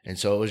 mm-hmm. And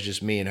so it was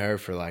just me and her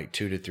for like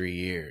 2 to 3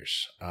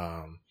 years.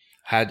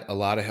 Had a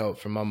lot of help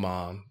from my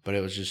mom, but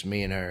it was just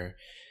me and her.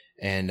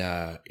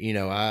 And you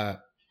know, I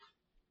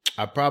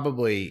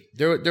probably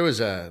there was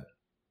an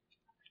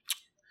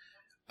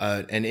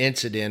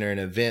incident or an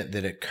event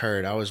that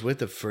occurred. I was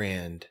with a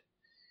friend,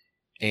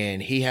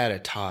 and he had a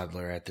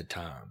toddler at the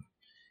time.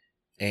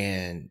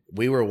 And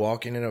we were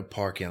walking in a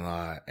parking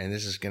lot, and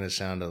this is going to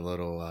sound a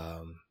little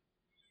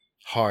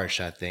harsh,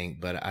 I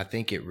think, but I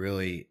think it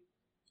really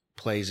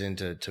plays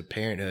into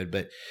parenthood.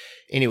 But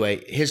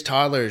anyway, his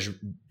toddler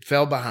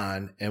fell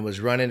behind and was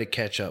running to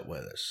catch up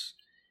with us.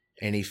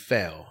 And he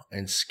fell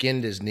and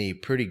skinned his knee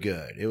pretty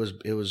good. It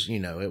was, you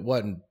know, it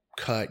wasn't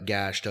cut,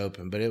 gashed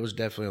open, but it was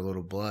definitely a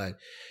little blood.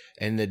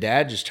 And the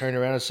dad just turned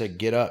around and said,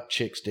 "Get up,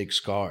 chicks dig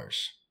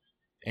scars."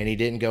 And he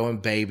didn't go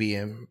and baby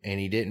him, and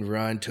he didn't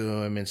run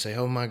to him and say,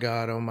 "Oh my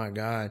God, oh my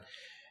God."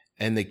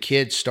 And the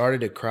kid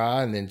started to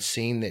cry, and then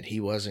seen that he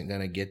wasn't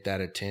going to get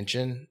that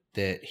attention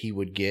that he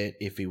would get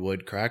if he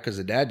would cry, because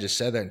the dad just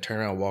said that and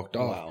turned around and walked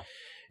off. Wow.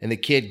 And the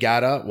kid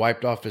got up,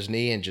 wiped off his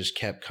knee, and just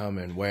kept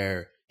coming,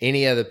 where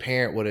any other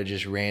parent would have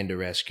just ran to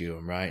rescue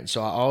him, right? And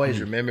so I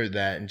always remembered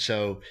that. And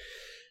so,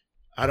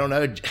 I don't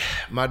know,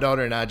 my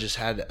daughter and I just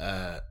had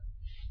a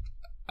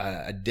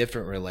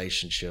different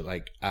relationship.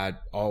 Like, I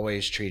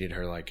always treated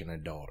her like an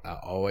adult. I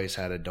always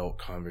had adult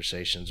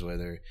conversations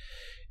with her.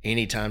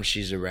 Anytime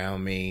she's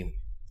around me,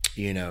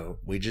 you know,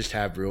 we just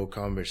have real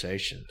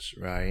conversations,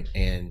 right?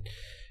 And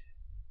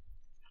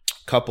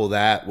couple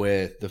that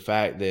with the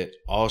fact that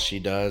all she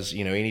does,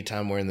 you know,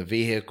 anytime we're in the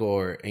vehicle,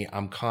 or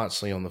I'm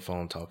constantly on the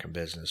phone talking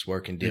business,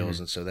 working deals.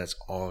 Mm-hmm. And so that's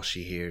all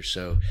she hears.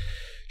 So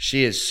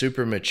she is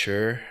super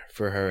mature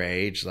for her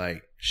age.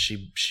 Like,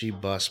 she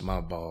busts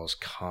my balls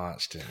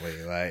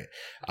constantly. Like,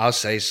 I'll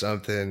say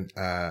something,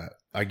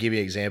 I'll give you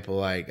an example.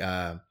 Like,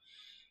 I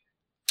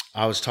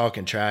was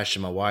talking trash to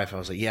my wife. I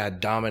was like, "Yeah, I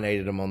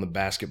dominated them on the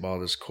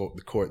basketball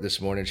court this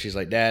morning." She's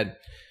like, "Dad,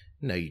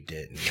 No, you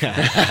didn't.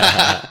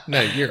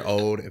 No, you're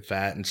old and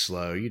fat and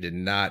slow. You did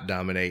not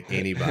dominate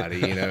anybody,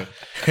 you know.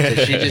 So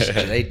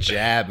they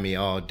jabbed me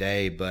all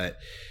day, but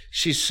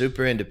she's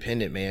super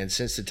independent, man.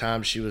 Since the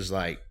time she was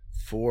like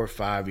 4 or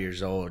 5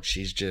 years old,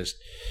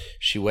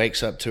 she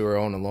wakes up to her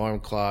own alarm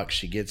clock.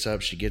 She gets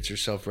up, she gets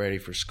herself ready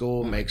for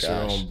school, makes her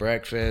own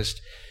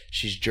breakfast.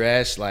 She's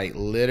dressed, like,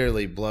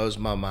 literally blows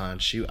my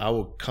mind. I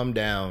will come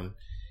down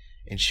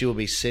and she will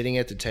be sitting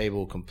at the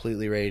table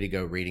completely ready to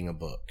go reading a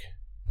book.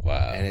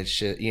 Wow. And it's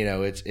just, you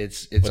know, it's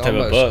what type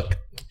almost, of book?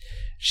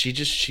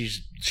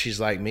 She's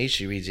like me.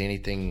 She reads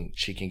anything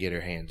she can get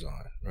her hands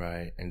on.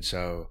 Right. And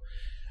so,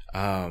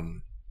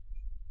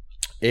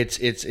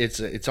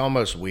 it's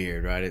almost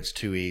weird, right? It's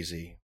too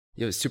easy.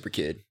 You have a super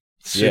kid.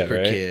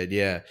 Kid.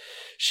 Yeah.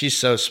 She's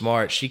so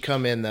smart. She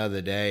come in the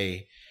other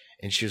day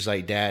and she was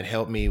like, Dad,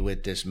 help me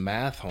with this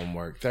math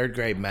homework, 3rd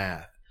grade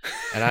math.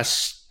 And I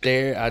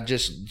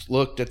just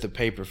looked at the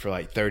paper for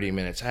like 30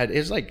 minutes.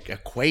 It's like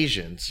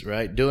equations,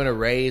 right? Doing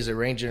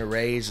arranging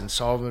arrays and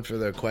solving for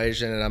the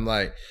equation. And I'm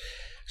like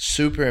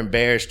super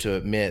embarrassed to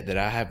admit that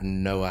I have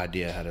no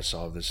idea how to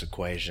solve this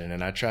equation.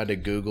 And I tried to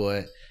Google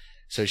it.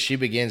 So she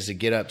begins to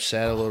get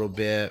upset a little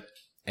bit.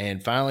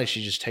 And finally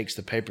she just takes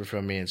the paper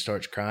from me and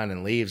starts crying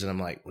and leaves. And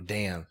I'm like, well,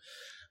 damn,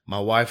 my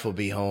wife will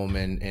be home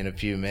in a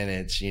few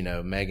minutes. You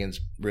know, Megan's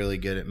really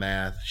good at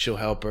math. She'll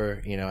help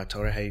her. You know, I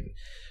told her, hey,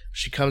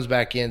 she comes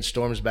back in,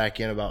 storms back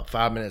in about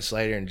 5 minutes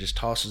later and just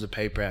tosses the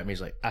paper at me. He's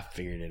like, I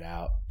figured it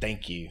out.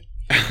 Thank you.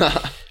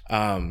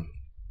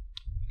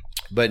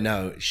 But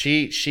no,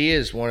 she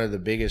is one of the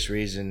biggest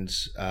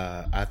reasons,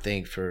 I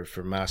think, for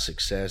my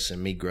success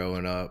and me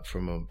growing up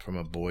from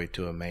a boy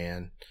to a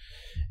man,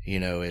 you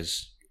know,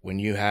 is when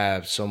you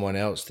have someone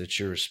else that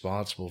you're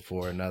responsible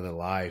for, another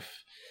life,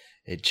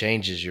 it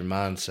changes your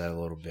mindset a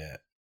little bit.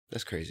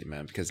 That's crazy,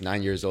 man, because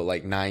 9 years old,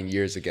 like 9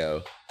 years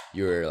ago,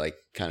 you were like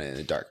kind of in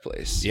a dark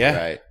place. Yeah.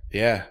 Right.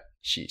 Yeah.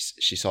 She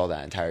saw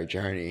that entire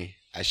journey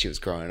as she was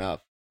growing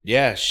up.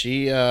 Yeah.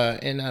 She,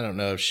 and I don't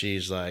know if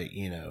she's like,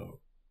 you know,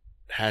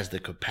 has the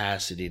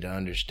capacity to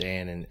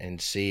understand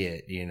and see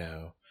it, you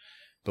know,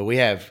 but we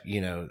have,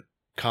 you know,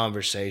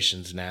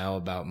 conversations now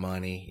about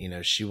money. You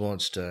know, she's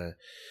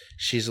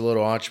a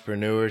little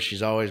entrepreneur.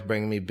 She's always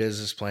bringing me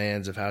business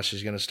plans of how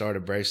she's going to start a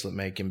bracelet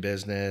making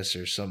business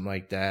or something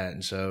like that.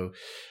 And so,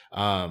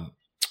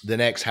 the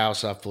next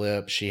house I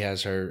flip, she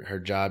has her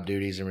job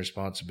duties and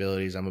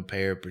responsibilities. I'm going to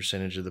pay her a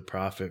percentage of the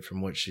profit from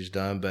what she's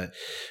done. But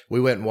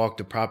we went and walked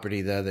the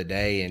property the other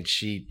day and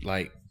she,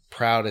 like,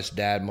 proudest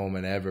dad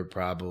moment ever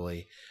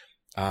probably.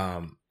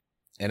 And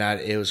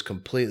it was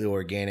completely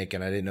organic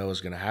and I didn't know it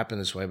was going to happen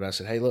this way. But I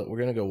said, hey, look, we're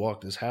going to go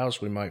walk this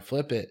house. We might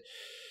flip it.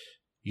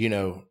 You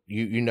know,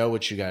 you know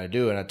what you got to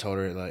do. And I told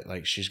her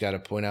like she's got to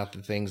point out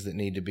the things that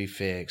need to be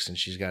fixed and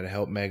she's got to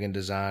help Megan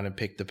design and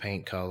pick the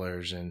paint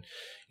colors and,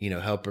 you know,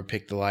 help her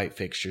pick the light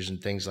fixtures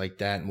and things like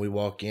that. And we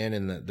walk in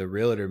and the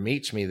realtor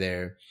meets me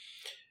there.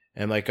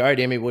 And I'm like, all right,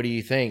 Emmy, what do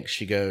you think?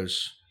 She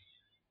goes,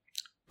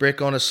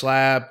 brick on a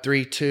slab,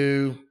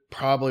 3-2,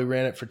 probably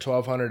rent it for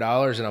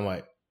 $1,200. And I'm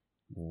like,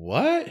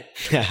 what?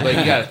 But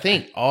you got to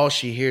think, all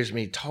she hears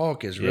me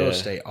talk is real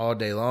estate all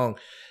day long.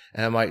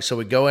 And I'm like, so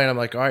we go in, I'm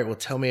like, all right, well,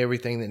 tell me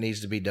everything that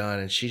needs to be done.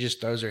 And she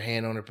just throws her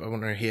hand on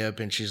her hip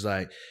and she's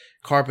like,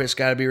 carpet's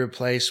got to be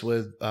replaced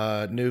with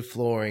new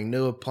flooring,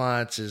 new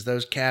appliances.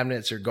 Those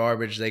cabinets are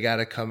garbage. They got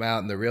to come out.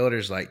 And the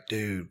realtor's like,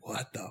 dude,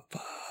 what the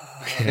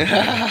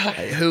fuck?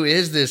 Who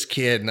is this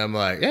kid? And I'm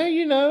like, yeah,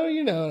 you know.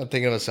 I'm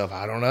thinking to myself,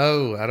 I don't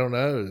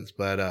know.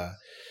 But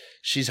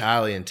she's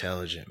highly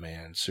intelligent,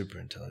 man, super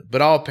intelligent.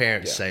 But all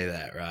parents say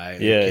that,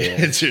 right?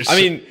 Yeah. I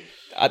mean,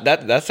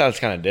 that sounds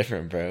kind of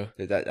different, bro.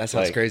 That sounds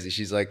like, crazy.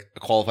 She's like a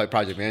qualified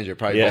project manager,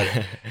 probably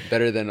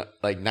better than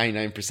like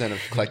 99% of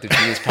collective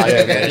genius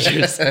project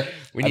managers.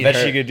 We need I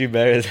bet she could do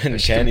better than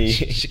Kenny.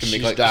 She can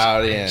make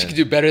dialed in. She could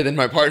do better than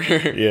my partner.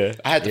 Yeah,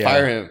 I had to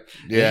fire him.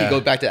 Yeah, he go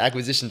back to the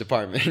acquisition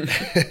department.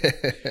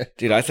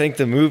 Dude, I think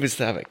the move is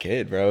to have a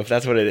kid, bro. If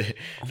that's what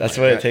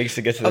it takes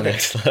to get to the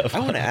next level. I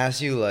want to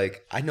ask you,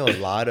 like, I know a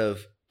lot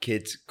of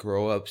kids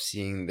grow up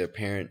seeing their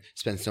parent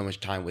spend so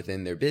much time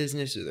within their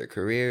business or their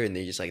career, and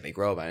they just like, they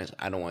grow up and it's,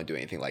 I don't want to do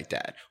anything like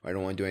dad, or I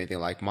don't want to do anything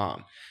like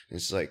mom. And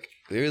it's like,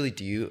 clearly,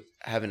 do you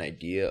have an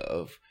idea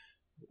of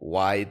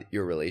why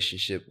your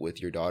relationship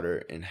with your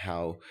daughter and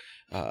how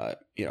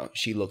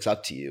she looks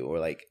up to you, or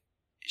like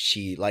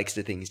she likes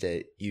the things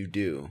that you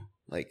do?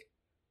 Like,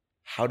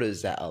 how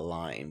does that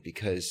align?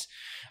 Because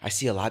I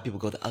see a lot of people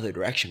go the other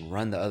direction,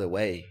 run the other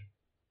way,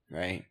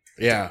 right?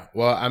 Yeah.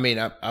 Well, I mean,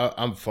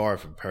 I'm far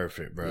from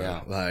perfect, bro.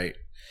 Yeah. Like,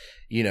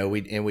 you know,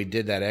 we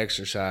did that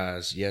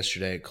exercise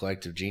yesterday at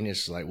Collective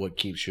Genius, like, what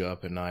keeps you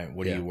up at night?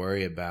 What do you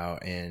worry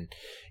about? And,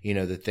 you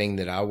know, the thing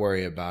that I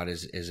worry about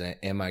is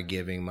am I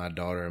giving my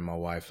daughter and my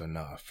wife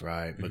enough,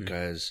 right? Mm-hmm.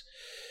 Because,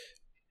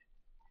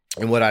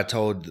 and what I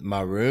told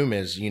my room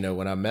is, you know,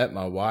 when I met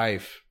my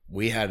wife,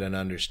 we had an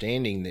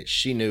understanding that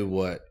she knew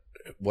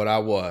what I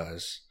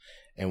was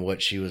and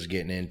what she was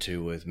getting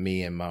into with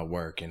me and my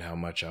work and how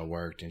much I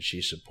worked, and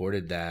she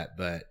supported that.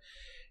 But,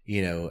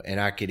 you know,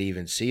 and I could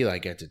even see,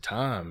 like, at the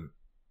time,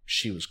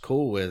 she was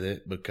cool with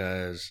it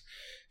because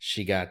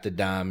she got the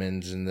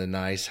diamonds and the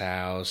nice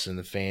house and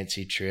the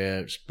fancy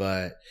trips.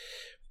 But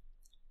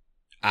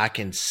I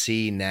can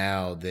see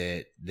now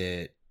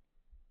that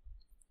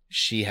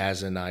she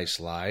has a nice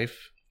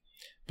life,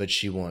 but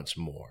she wants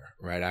more,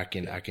 right? I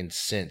can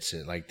sense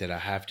it, like that I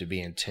have to be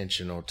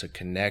intentional to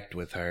connect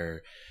with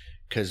her,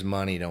 because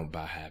money don't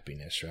buy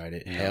happiness, right?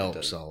 It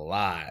helps a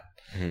lot.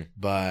 Mm-hmm.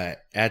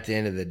 But at the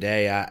end of the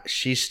day,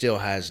 she still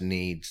has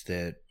needs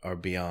that are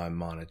beyond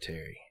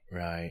monetary,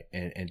 right?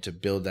 And to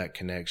build that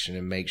connection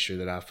and make sure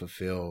that I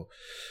fulfill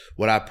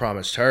what I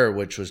promised her,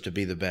 which was to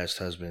be the best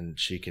husband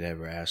she could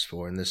ever ask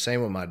for. And the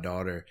same with my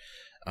daughter,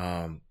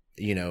 and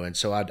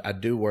so I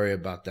do worry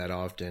about that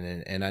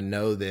often. And I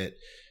know that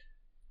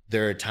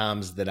there are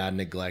times that I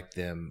neglect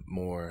them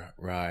more,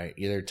 right?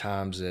 There are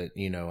times that,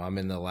 I'm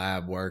in the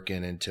lab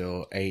working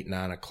until 8,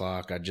 9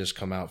 o'clock. I just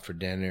come out for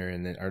dinner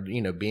and then, or,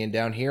 being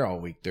down here all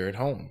week, they're at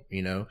home,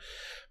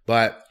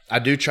 but I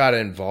do try to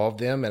involve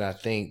them. And I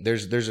think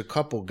there's a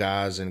couple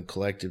guys in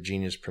Collective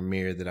Genius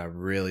Premier that I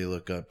really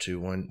look up to.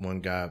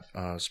 One guy,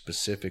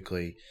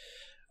 specifically,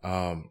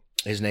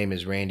 his name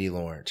is Randy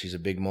Lawrence. He's a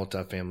big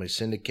multifamily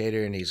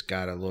syndicator, and he's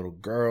got a little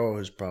girl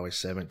who's probably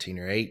 17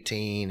 or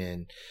 18,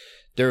 and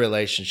their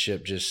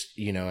relationship just,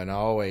 and I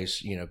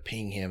always,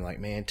 ping him like,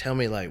 man, tell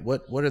me, like,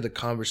 what are the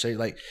conversations?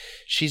 Like,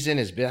 she's in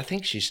his, I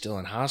think she's still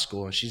in high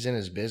school, and she's in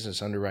his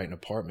business underwriting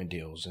apartment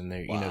deals. And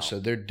they're, wow. So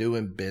they're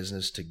doing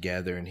business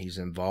together, and he's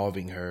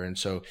involving her. And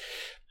so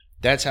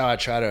that's how I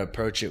try to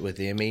approach it with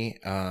Emmy.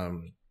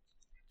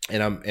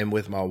 And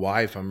with my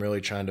wife, I'm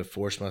really trying to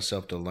force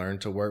myself to learn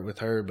to work with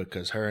her,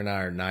 because her and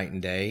I are night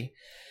and day,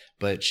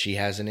 but she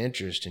has an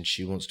interest and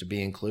she wants to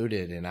be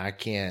included. And I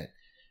can't,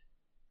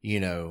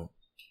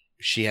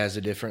 she has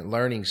a different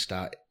learning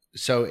style.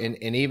 So, and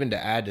even to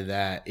add to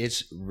that,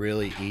 it's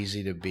really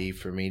easy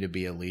for me to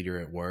be a leader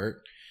at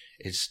work.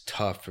 It's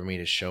tough for me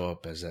to show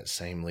up as that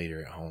same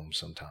leader at home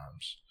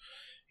sometimes.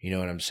 You know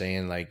what I'm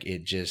saying? Like,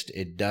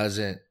 it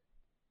doesn't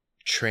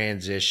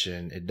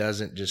transition. It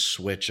doesn't just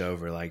switch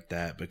over like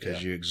that,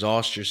 because you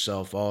exhaust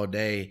yourself all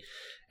day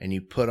and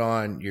you put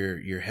on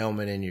your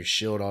helmet and your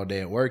shield all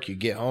day at work. You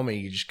get home and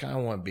you just kind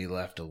of want to be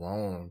left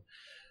alone.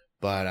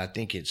 But I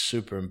think it's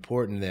super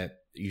important that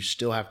you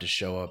still have to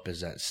show up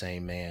as that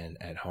same man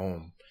at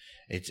home.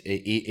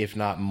 If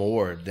not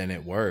more than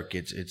at work.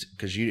 It's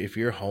because if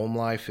your home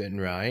life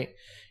isn't right,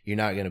 you're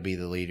not going to be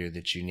the leader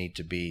that you need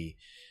to be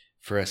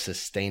for a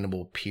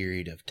sustainable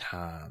period of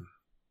time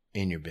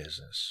in your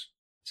business.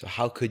 So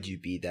how could you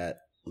be that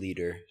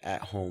leader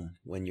at home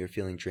when you're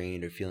feeling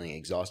drained or feeling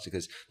exhausted?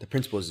 Because the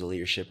principles of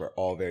leadership are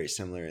all very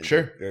similar and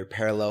very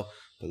parallel.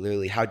 But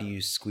literally, how do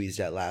you squeeze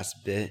that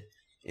last bit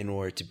in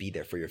order to be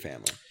there for your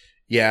family?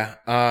 Yeah.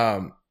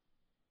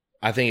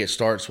 I think it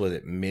starts with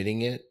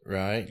admitting it,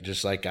 right?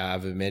 Just like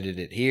I've admitted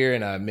it here,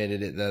 and I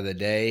admitted it the other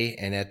day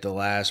and at the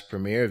last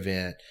premiere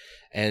event.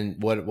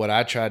 And what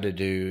I try to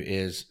do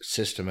is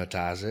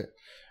systematize it,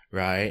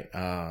 right?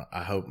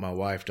 I hope my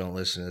wife don't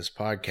listen to this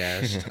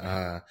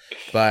podcast.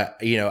 But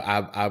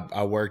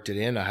I worked it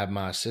in. I have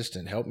my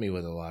assistant help me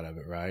with a lot of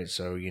it, right?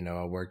 So,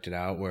 I worked it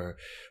out where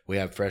we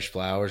have fresh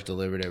flowers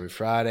delivered every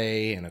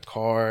Friday and a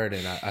card.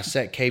 And I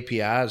set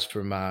KPIs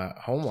for my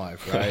home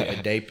life, right?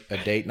 a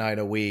date night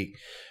a week,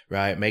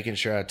 right? Making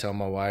sure I tell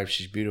my wife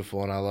she's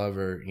beautiful and I love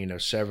her,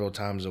 several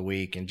times a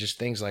week, and just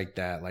things like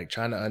that. Like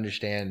trying to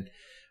understand,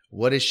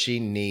 what does she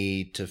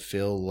need to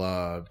feel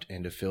loved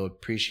and to feel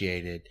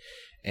appreciated?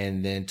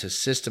 And then to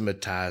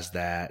systematize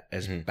that,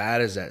 as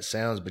bad as that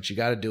sounds, but you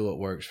got to do what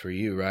works for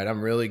you, right?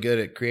 I'm really good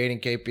at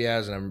creating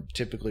KPIs, and I'm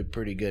typically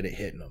pretty good at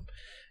hitting them.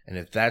 And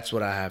if that's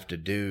what I have to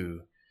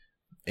do,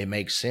 it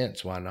makes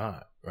sense. Why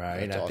not?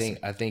 Right. That's awesome.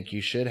 I think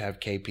you should have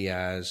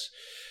KPIs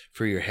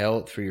for your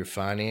health, for your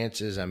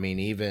finances. I mean,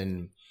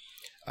 even,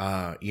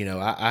 I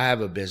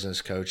have a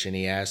business coach, and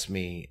he asked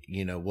me,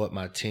 what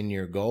my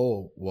 10-year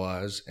goal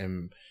was,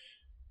 and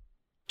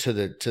to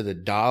the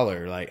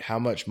dollar, like, how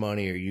much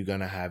money are you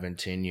going to have in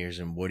 10 years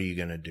and what are you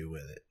going to do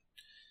with it?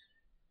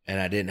 And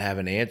I didn't have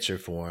an answer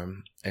for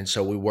him. And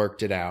so we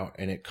worked it out,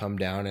 and it come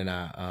down, and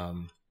I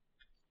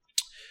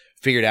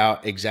figured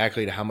out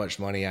exactly to how much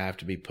money I have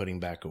to be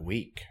putting back a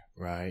week.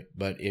 Right.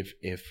 But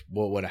if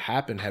what would have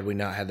happened had we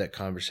not had that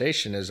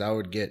conversation is I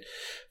would get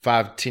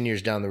 5-10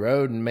 years down the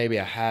road, and maybe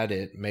I had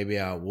it, maybe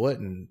I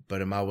wouldn't,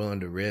 but am I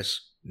willing to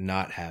risk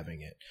not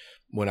having it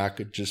when I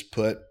could just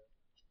put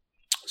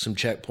some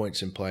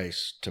checkpoints in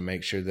place to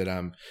make sure that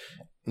I'm,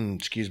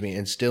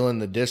 instilling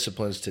the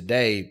disciplines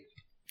today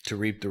to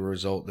reap the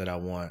result that I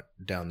want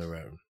down the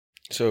road.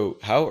 So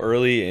how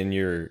early in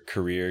your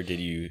career did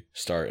you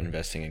start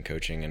investing in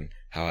coaching, and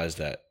how has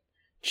that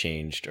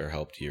changed or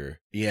helped your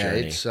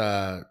journey? It's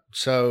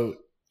so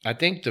I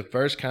think the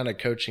first kind of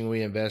coaching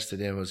we invested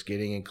in was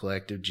getting in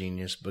Collective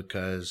Genius,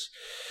 because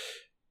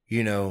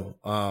I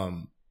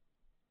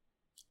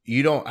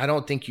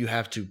don't think you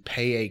have to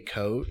pay a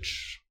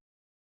coach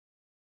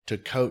to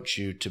coach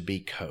you to be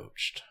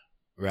coached,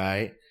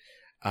 right?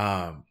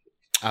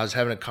 I was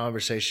having a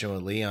conversation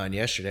with Leon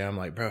yesterday. I'm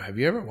like, bro, have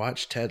you ever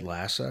watched Ted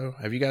Lasso?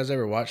 Have you guys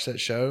ever watched that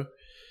show?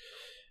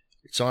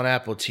 It's on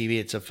Apple TV.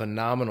 It's a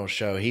phenomenal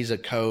show. He's a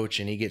coach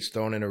and he gets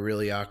thrown in a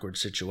really awkward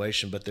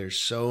situation, but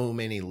there's so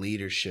many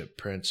leadership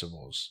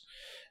principles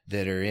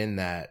that are in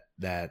that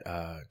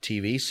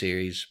TV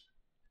series.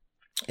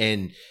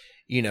 And,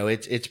 you know,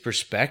 it's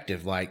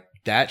perspective. Like,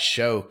 that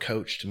show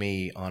coached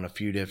me on a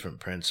few different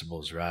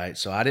principles, right?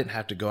 So I didn't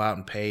have to go out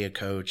and pay a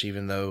coach,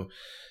 even though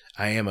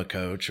I am a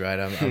coach, right?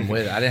 I'm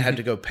with it. I didn't have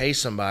to go pay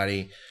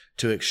somebody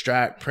to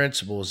extract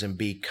principles and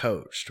be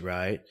coached,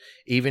 right?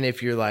 Even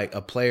if you're like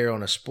a player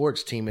on a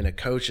sports team and a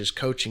coach is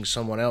coaching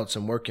someone else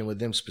and working with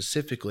them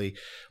specifically,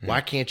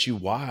 why can't you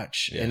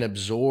watch and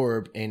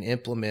absorb and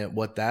implement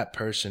what that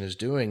person is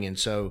doing? And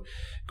so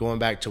going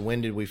back to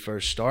when did we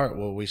first start?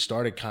 Well, we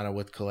started kind of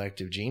with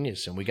Collective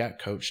Genius, and we got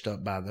coached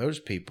up by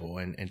those people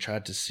and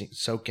tried to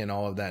soak in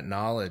all of that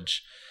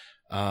knowledge.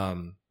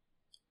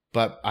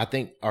 But I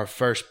think our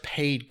first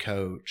paid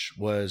coach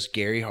was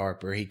Gary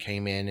Harper. He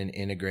came in and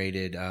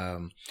integrated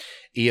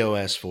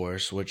EOS for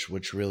us,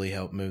 which really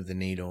helped move the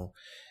needle.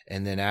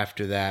 And then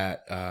after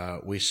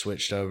that, we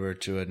switched over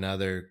to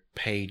another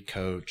paid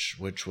coach,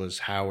 which was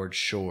Howard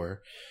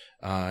Shore.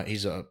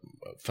 He's a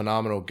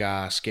phenomenal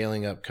guy,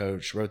 scaling up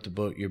coach, wrote the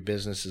book, Your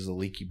Business is a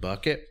Leaky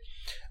Bucket.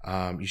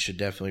 You should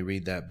definitely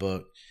read that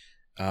book.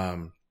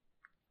 And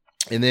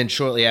then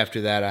shortly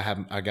after that,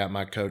 I got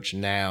my coach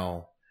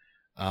now.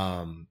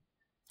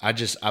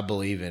 I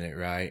believe in it,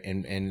 right?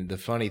 And the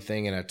funny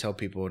thing, and I tell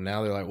people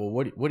now, they're like, well,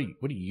 what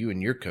do you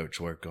and your coach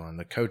work on?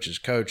 The coach's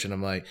coach. And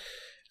I'm like,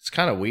 it's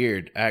kind of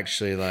weird,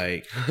 actually.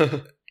 Like,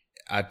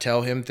 I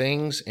tell him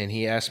things and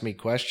he asks me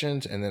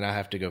questions and then I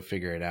have to go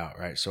figure it out,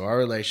 right? So our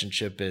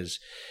relationship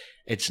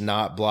it's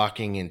not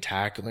blocking and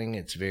tackling.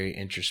 It's very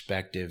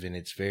introspective and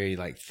it's very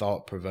like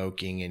thought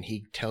provoking. And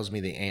he tells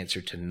me the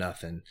answer to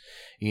nothing,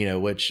 you know,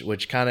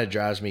 which kind of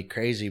drives me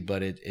crazy,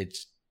 but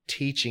it's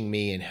teaching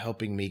me and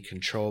helping me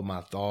control my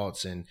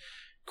thoughts and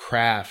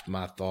craft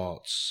my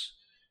thoughts,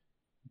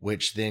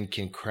 which then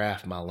can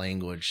craft my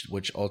language,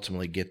 which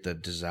ultimately get the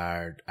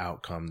desired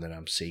outcome that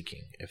I'm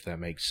seeking, if that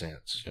makes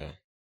sense.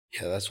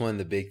 Yeah, that's one of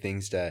the big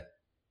things that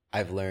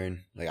I've learned.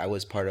 Like, I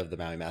was part of the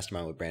Maui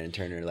Mastermind with Brandon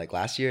Turner like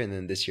last year, and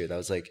then this year that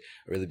was like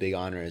a really big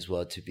honor as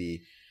well to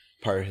be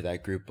part of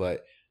that group.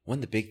 But one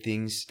of the big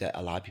things that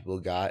a lot of people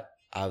got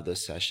out of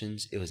those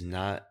sessions, it was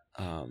not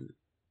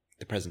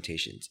the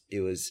presentations.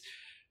 It was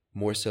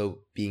more so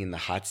being in the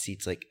hot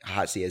seats, like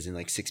hot seat as in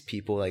like 6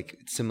 people, like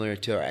similar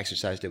to our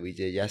exercise that we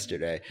did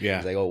yesterday. Yeah.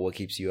 It's like, oh, what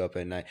keeps you up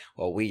at night?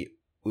 Well, we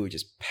would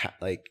just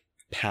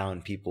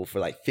pound people for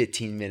like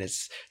 15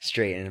 minutes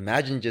straight. And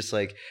imagine just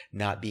like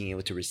not being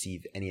able to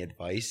receive any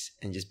advice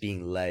and just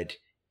being led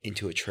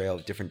into a trail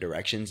of different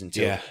directions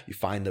until you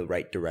find the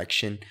right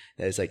direction.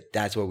 That is like,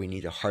 that's what we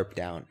need to harp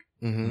down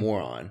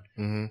more on.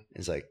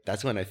 It's like,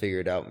 that's when I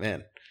figured out,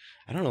 man,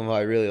 I don't know if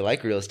I really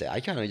like real estate.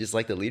 I kind of just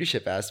like the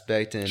leadership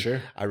aspect,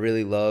 and I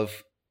really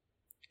love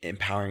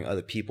empowering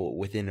other people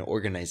within an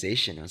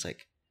organization. I was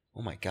like,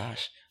 oh my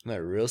gosh, I'm at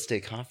a real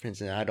estate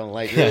conference and I don't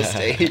like real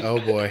estate. Oh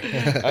boy.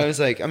 I was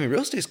like, I mean,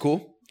 real estate's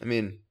cool. I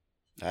mean,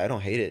 I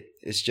don't hate it.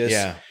 It's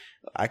just,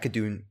 I could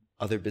do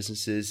other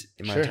businesses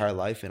in my entire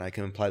life and I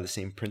can apply the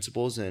same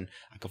principles and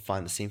I can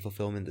find the same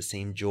fulfillment, the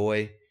same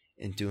joy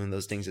in doing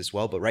those things as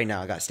well. But right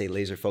now I got to stay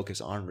laser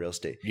focused on real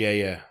estate.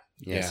 Yeah.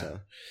 So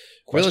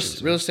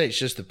real estate's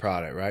just the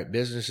product, right?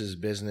 Business is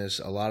business.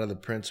 A lot of the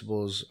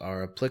principles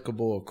are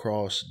applicable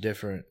across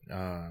different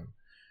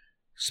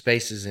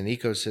spaces and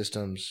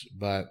ecosystems,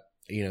 but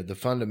you know the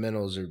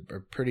fundamentals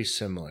are pretty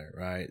similar,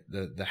 right?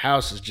 The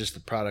house is just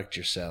the product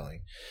you're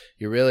selling.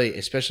 You're really,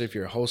 especially if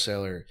you're a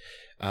wholesaler,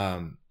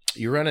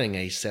 you're running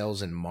a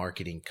sales and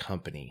marketing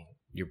company.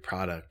 Your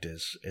product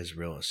is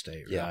real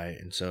estate, right?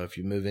 And so if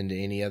you move into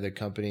any other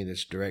company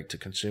that's direct to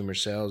consumer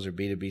sales or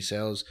B2B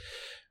sales,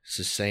 it's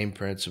the same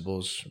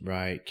principles,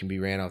 right? Can be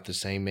ran off the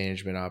same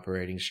management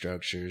operating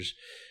structures.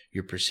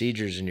 Your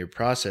procedures and your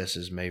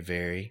processes may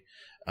vary,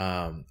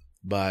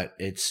 but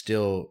it's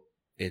still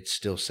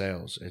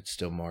sales. It's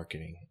still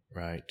marketing,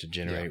 right? To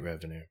generate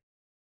revenue.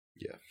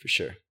 Yeah, for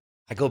sure.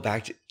 I go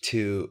back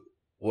to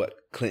what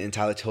Clint and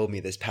Tyler told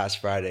me this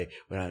past Friday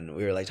when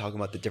we were like talking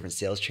about the different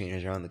sales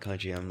trainers around the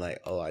country. I'm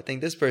like, oh, I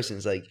think this person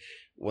is like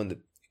one of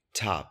the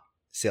top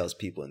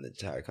salespeople in the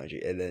entire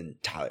country. And then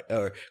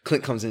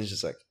Clint comes in and is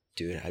just like,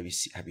 dude, have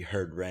you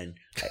heard Rhen?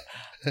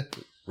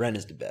 Rhen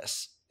is the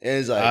best. And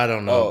it's like, I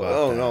don't know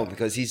about that. No,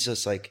 because he's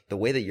just like the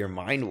way that your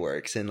mind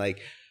works and like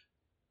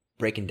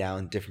breaking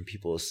down different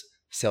people's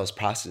sales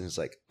process is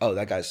like, oh,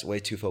 that guy's way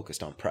too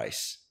focused on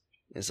price.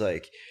 It's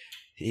like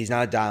he's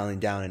not dialing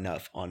down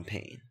enough on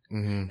pain.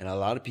 And a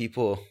lot of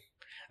people,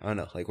 I don't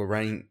know, like we're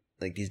running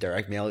like these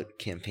direct mail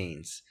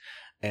campaigns,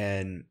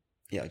 and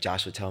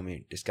Josh would tell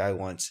me this guy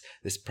wants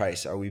this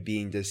price. Are we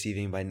being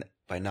deceiving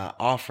by not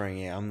offering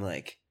it? I'm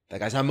like, that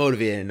guy's not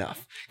motivated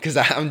enough, because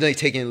I'm like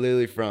taking it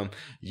literally from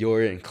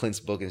your and Clint's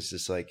book. And it's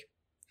just like,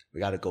 we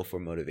got to go for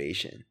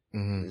motivation.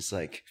 It's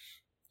like,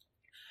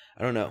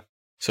 I don't know.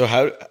 So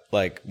how,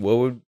 like, what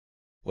would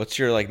What's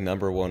your like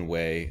number one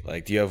way?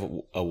 Like, do you have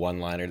a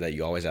one-liner that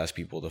you always ask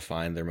people to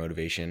find their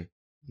motivation?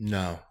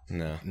 No.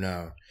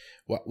 No.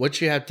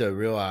 What you have to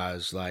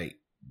realize, like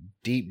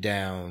deep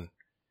down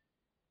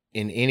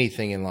in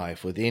anything in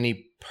life with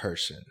any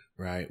person,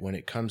 right? When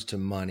it comes to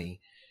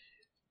money,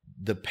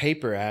 the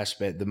paper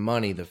aspect, the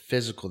money, the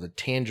physical, the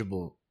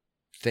tangible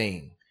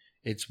thing,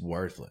 it's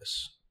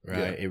worthless, right?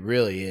 Yeah. It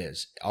really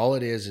is. All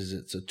it is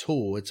it's a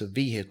tool, it's a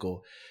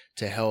vehicle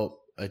to help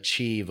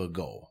achieve a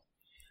goal,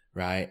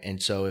 right?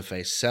 And so if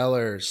a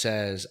seller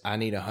says, I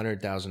need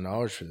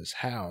 $100,000 for this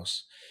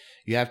house,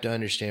 you have to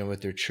understand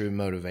what their true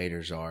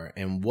motivators are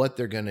and what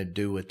they're going to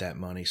do with that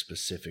money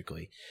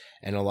specifically.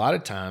 And a lot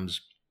of times,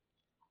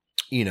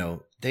 you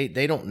know, they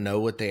don't know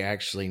what they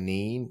actually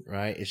need,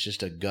 right? It's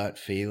just a gut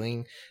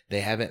feeling. They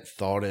haven't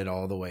thought it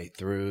all the way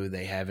through.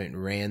 They haven't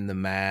ran the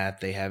math.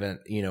 They haven't,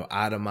 you know,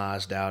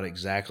 itemized out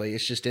exactly.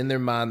 It's just in their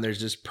mind,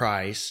 there's this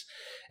price,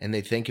 and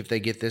they think if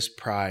they get this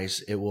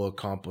price, it will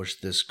accomplish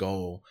this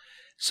goal.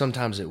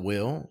 Sometimes it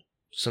will.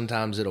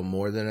 Sometimes it'll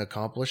more than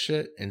accomplish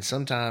it. And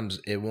sometimes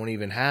it won't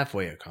even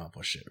halfway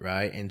accomplish it,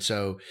 right? And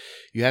so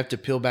you have to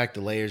peel back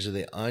the layers of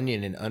the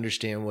onion and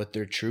understand what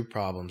their true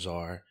problems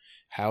are,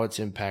 how it's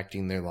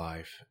impacting their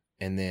life.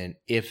 And then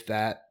if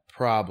that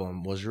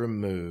problem was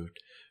removed,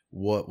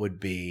 what would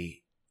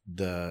be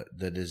the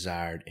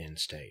desired end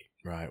state,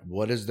 right?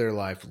 What does their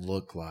life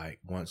look like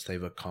once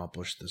they've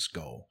accomplished this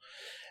goal?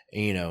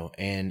 You know,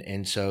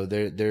 and so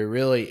there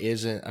really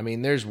isn't, I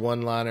mean, there's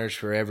one-liners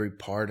for every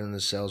part in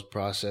the sales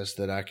process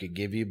that I could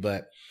give you,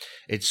 but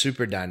it's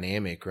super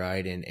dynamic,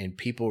 right? And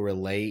people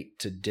relate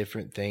to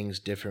different things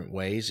different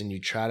ways, and you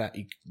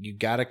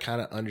got to kind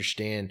of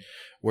understand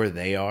where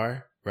they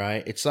are,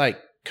 right? It's like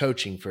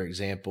coaching, for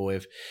example.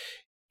 If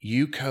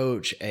you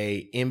coach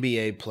a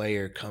NBA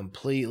player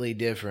completely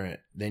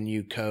different than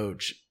you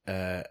coach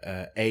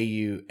a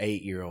AU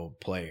 8-year-old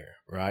player,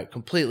 right?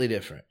 Completely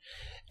different.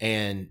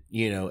 And,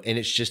 you know, and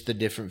it's just the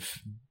different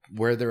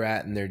where they're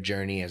at in their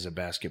journey as a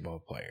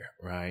basketball player,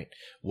 right?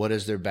 What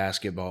is their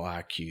basketball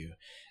IQ?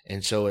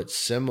 And so it's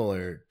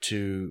similar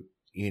to,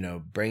 you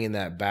know, bringing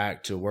that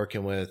back to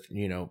working with,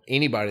 you know,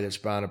 anybody that's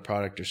buying a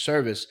product or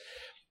service.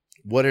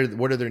 What are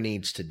their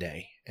needs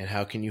today? And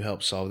how can you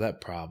help solve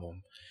that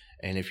problem?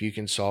 And if you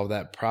can solve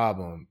that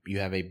problem, you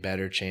have a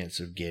better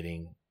chance of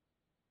getting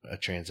a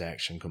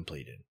transaction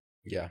completed.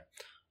 Yeah.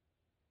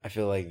 I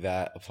feel like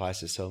that applies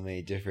to so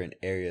many different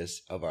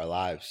areas of our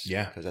lives.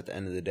 Yeah. Because at the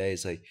end of the day,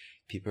 it's like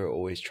people are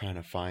always trying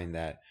to find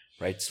that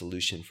right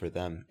solution for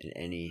them in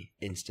any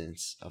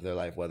instance of their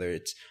life, whether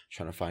it's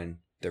trying to find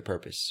their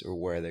purpose or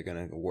where they're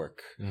going to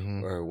work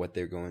or what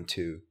they're going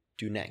to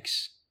do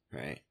next,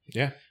 right?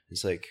 Yeah.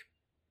 It's like,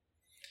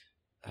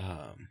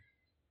 I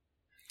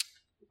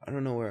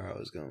don't know where I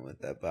was going with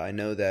that, but I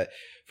know that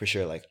for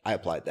sure, like I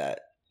applied that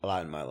a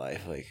lot in my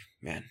life. Like,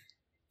 man,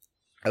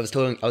 I was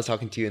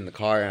talking to you in the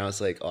car, and I was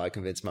like, oh, I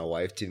convinced my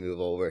wife to move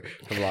over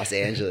from Los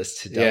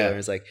Angeles to Delaware. And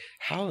it's like,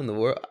 how in the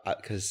world?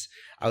 Because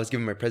I was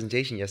giving my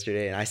presentation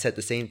yesterday, and I said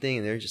the same thing,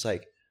 and they're just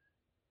like,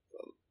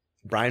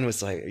 Brian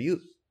was like, are you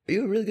a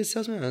really good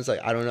salesman? And I was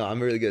like, I don't know.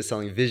 I'm really good at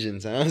selling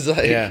visions. And I was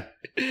like, yeah,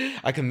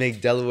 I can make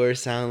Delaware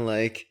sound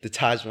like the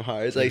Taj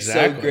Mahal. It's like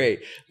so great.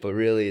 But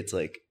really, it's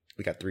like,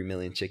 we got 3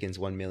 million chickens,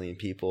 1 million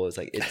people. It's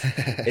like,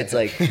 it's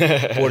like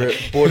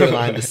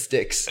borderline the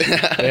sticks.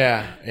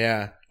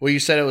 Yeah. Well, you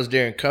said it was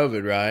during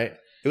COVID, right?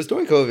 It was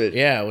during COVID.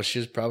 Yeah. Well, she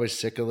was probably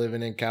sick of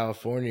living in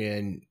California,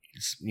 and,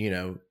 you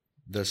know,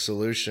 the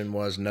solution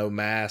was no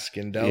mask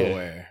in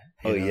Delaware.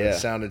 Yeah. It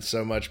sounded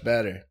so much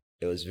better.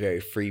 It was a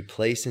very free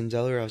place in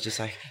Delaware. I was just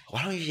like,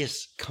 why don't you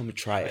just come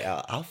try it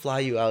out? I'll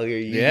fly you out here.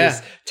 You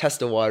just test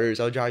the waters.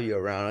 I'll drive you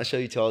around. I'll show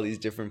you to all these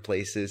different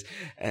places.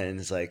 And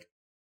it's like,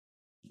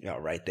 you know,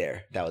 right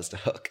there, that was the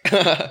hook.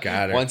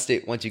 Got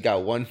it. Once you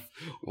got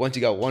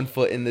one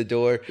foot in the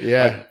door.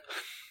 Yeah.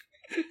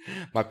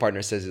 My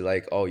partner says it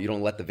like, oh, you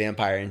don't let the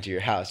vampire into your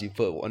house. You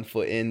put one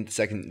foot in, the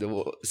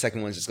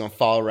second one's just gonna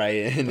fall right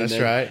in. That's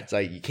right. It's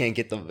like you can't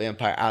get the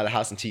vampire out of the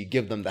house until you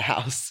give them the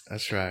house.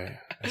 That's right.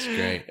 That's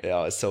great.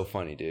 Yeah, it's so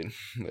funny, dude.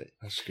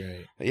 That's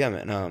great. But yeah,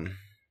 man.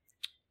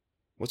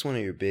 What's one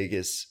of your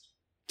biggest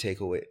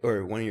takeaway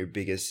or one of your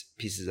biggest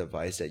pieces of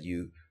advice that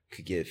you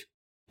could give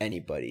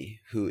anybody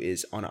who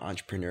is on an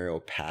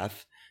entrepreneurial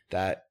path?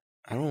 That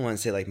I don't want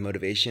to say like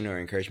motivation or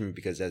encouragement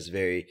because that's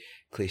very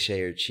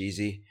cliche or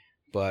cheesy,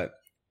 but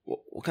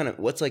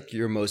what's like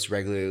your most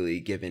regularly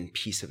given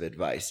piece of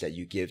advice that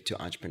you give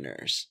to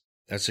entrepreneurs?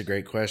 That's a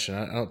great question.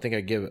 I don't think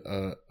I give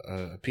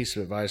a piece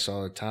of advice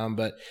all the time,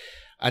 but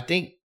I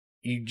think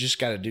you just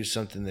got to do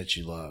something that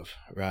you love,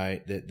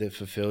 right? That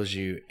fulfills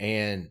you,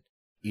 and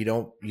you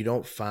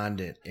don't find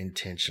it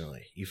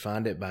intentionally. You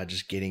find it by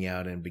just getting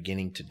out and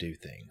beginning to do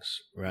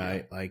things,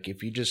 right? Yeah. Like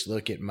if you just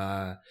look at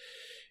my,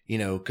 you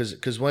know,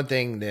 because one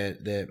thing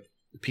that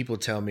people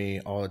tell me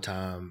all the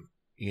time,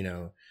 you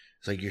know,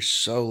 it's like, you're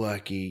so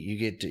lucky.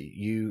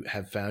 You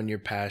have found your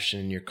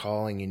passion, your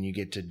calling, and you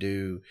get to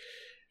do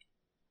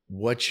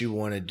what you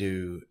want to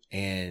do,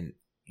 and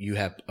you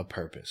have a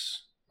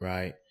purpose,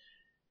 right?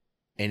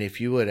 And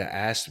if you would have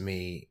asked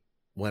me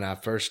when I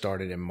first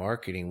started in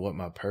marketing, what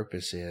my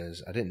purpose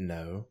is. I didn't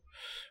know,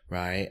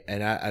 right?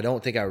 And I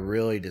don't think I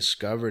really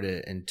discovered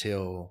it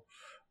until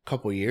a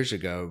couple years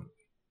ago.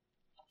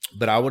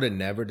 But I would have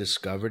never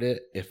discovered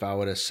it if I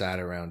would have sat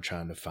around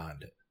trying to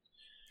find it.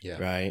 Yeah.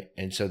 Right.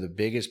 And so the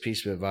biggest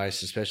piece of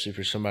advice, especially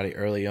for somebody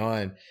early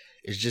on,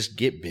 is just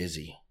get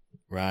busy,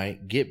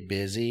 right? Get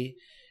busy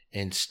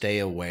and stay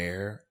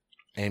aware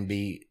and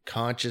be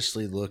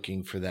consciously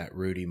looking for that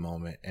Rudy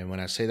moment. And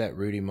when I say that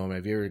Rudy moment,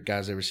 have you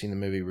guys ever seen the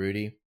movie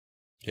Rudy?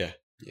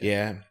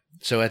 Yeah.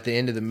 So at the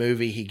end of the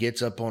movie, he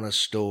gets up on a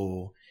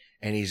stool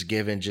and he's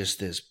given just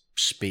this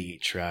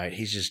speech, right?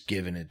 He's just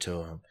giving it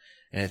to him.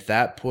 And at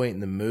that point in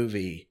the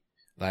movie,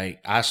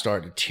 like, I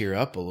start to tear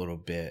up a little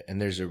bit.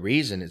 And there's a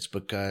reason. It's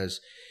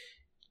because,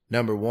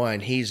 number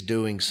one, he's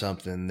doing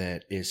something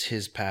that is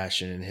his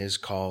passion and his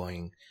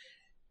calling,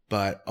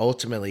 but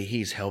ultimately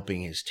he's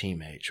helping his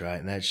teammates, right?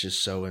 And that's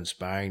just so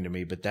inspiring to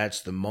me. But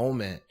that's the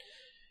moment,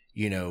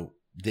 you know,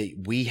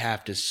 that we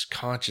have to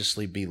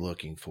consciously be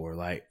looking for.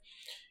 Like,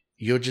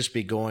 you'll just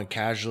be going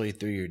casually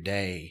through your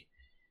day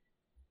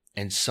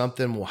and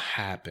something will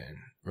happen,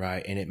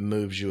 right? And it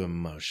moves you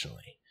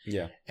emotionally.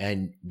 Yeah.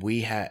 And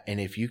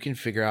if you can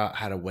figure out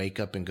how to wake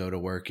up and go to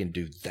work and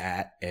do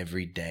that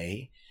every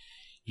day,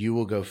 you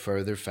will go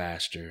further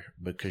faster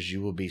because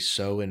you will be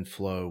so in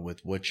flow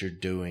with what you're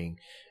doing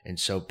and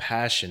so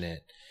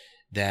passionate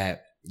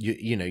that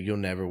you'll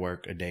never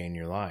work a day in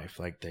your life,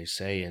 like they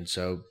say. And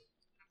so,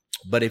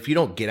 but if you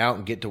don't get out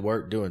and get to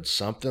work doing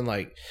something,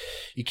 like,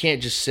 you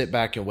can't just sit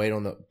back and wait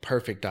on the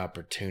perfect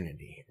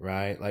opportunity,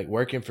 right? Like,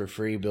 working for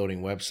free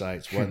building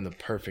websites wasn't the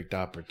perfect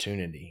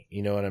opportunity.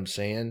 You know what I'm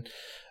saying?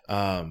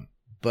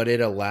 But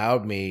it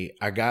allowed me,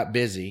 I got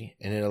busy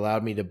and it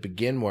allowed me to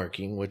begin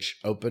working, which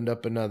opened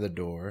up another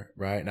door,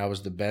 right? And I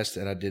was the best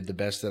and I did the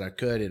best that I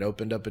could. It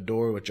opened up a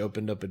door, which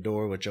opened up a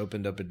door, which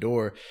opened up a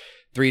door.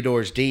 3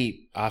 doors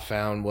deep, I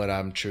found what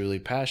I'm truly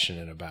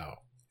passionate about,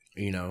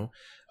 you know?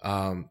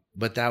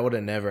 But that would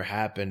have never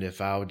happened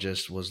if I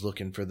just was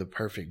looking for the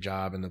perfect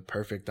job and the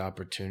perfect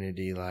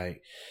opportunity.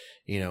 Like,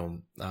 you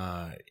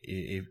know,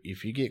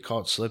 if you get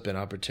caught slipping,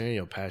 opportunity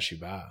will pass you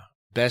by.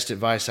 Best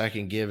advice I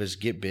can give is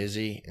get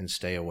busy and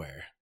stay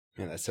aware.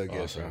 Yeah, that's so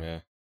good, Awesome, bro. yeah.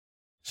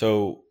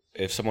 So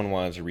if someone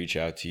wanted to reach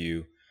out to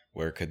you,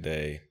 where could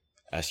they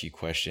ask you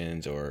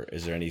questions, or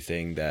is there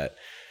anything that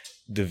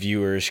the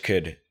viewers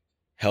could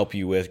help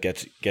you with,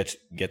 get that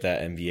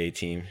NBA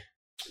team?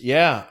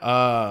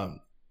 Yeah.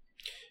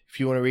 If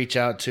you want to reach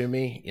out to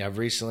me, I've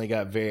recently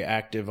got very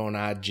active on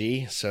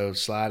IG, so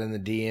slide in the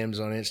DMs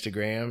on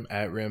Instagram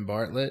at Rhen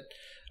Bartlett.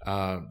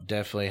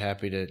 Definitely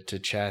happy to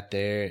chat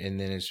there. And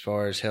then as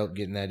far as help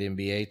getting that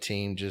NBA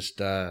team, just,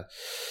 pray.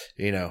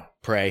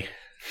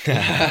 All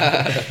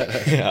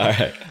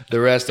right. The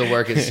rest will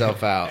work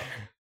itself out.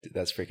 Dude,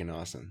 that's freaking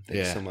awesome.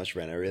 Thanks so much,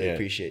 Rhen. I really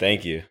appreciate it.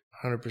 Thank you.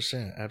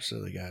 100%.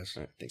 Absolutely, guys.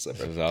 All right, thanks a lot,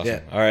 This bro. was awesome.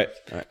 Yeah. All right.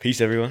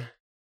 Peace, everyone.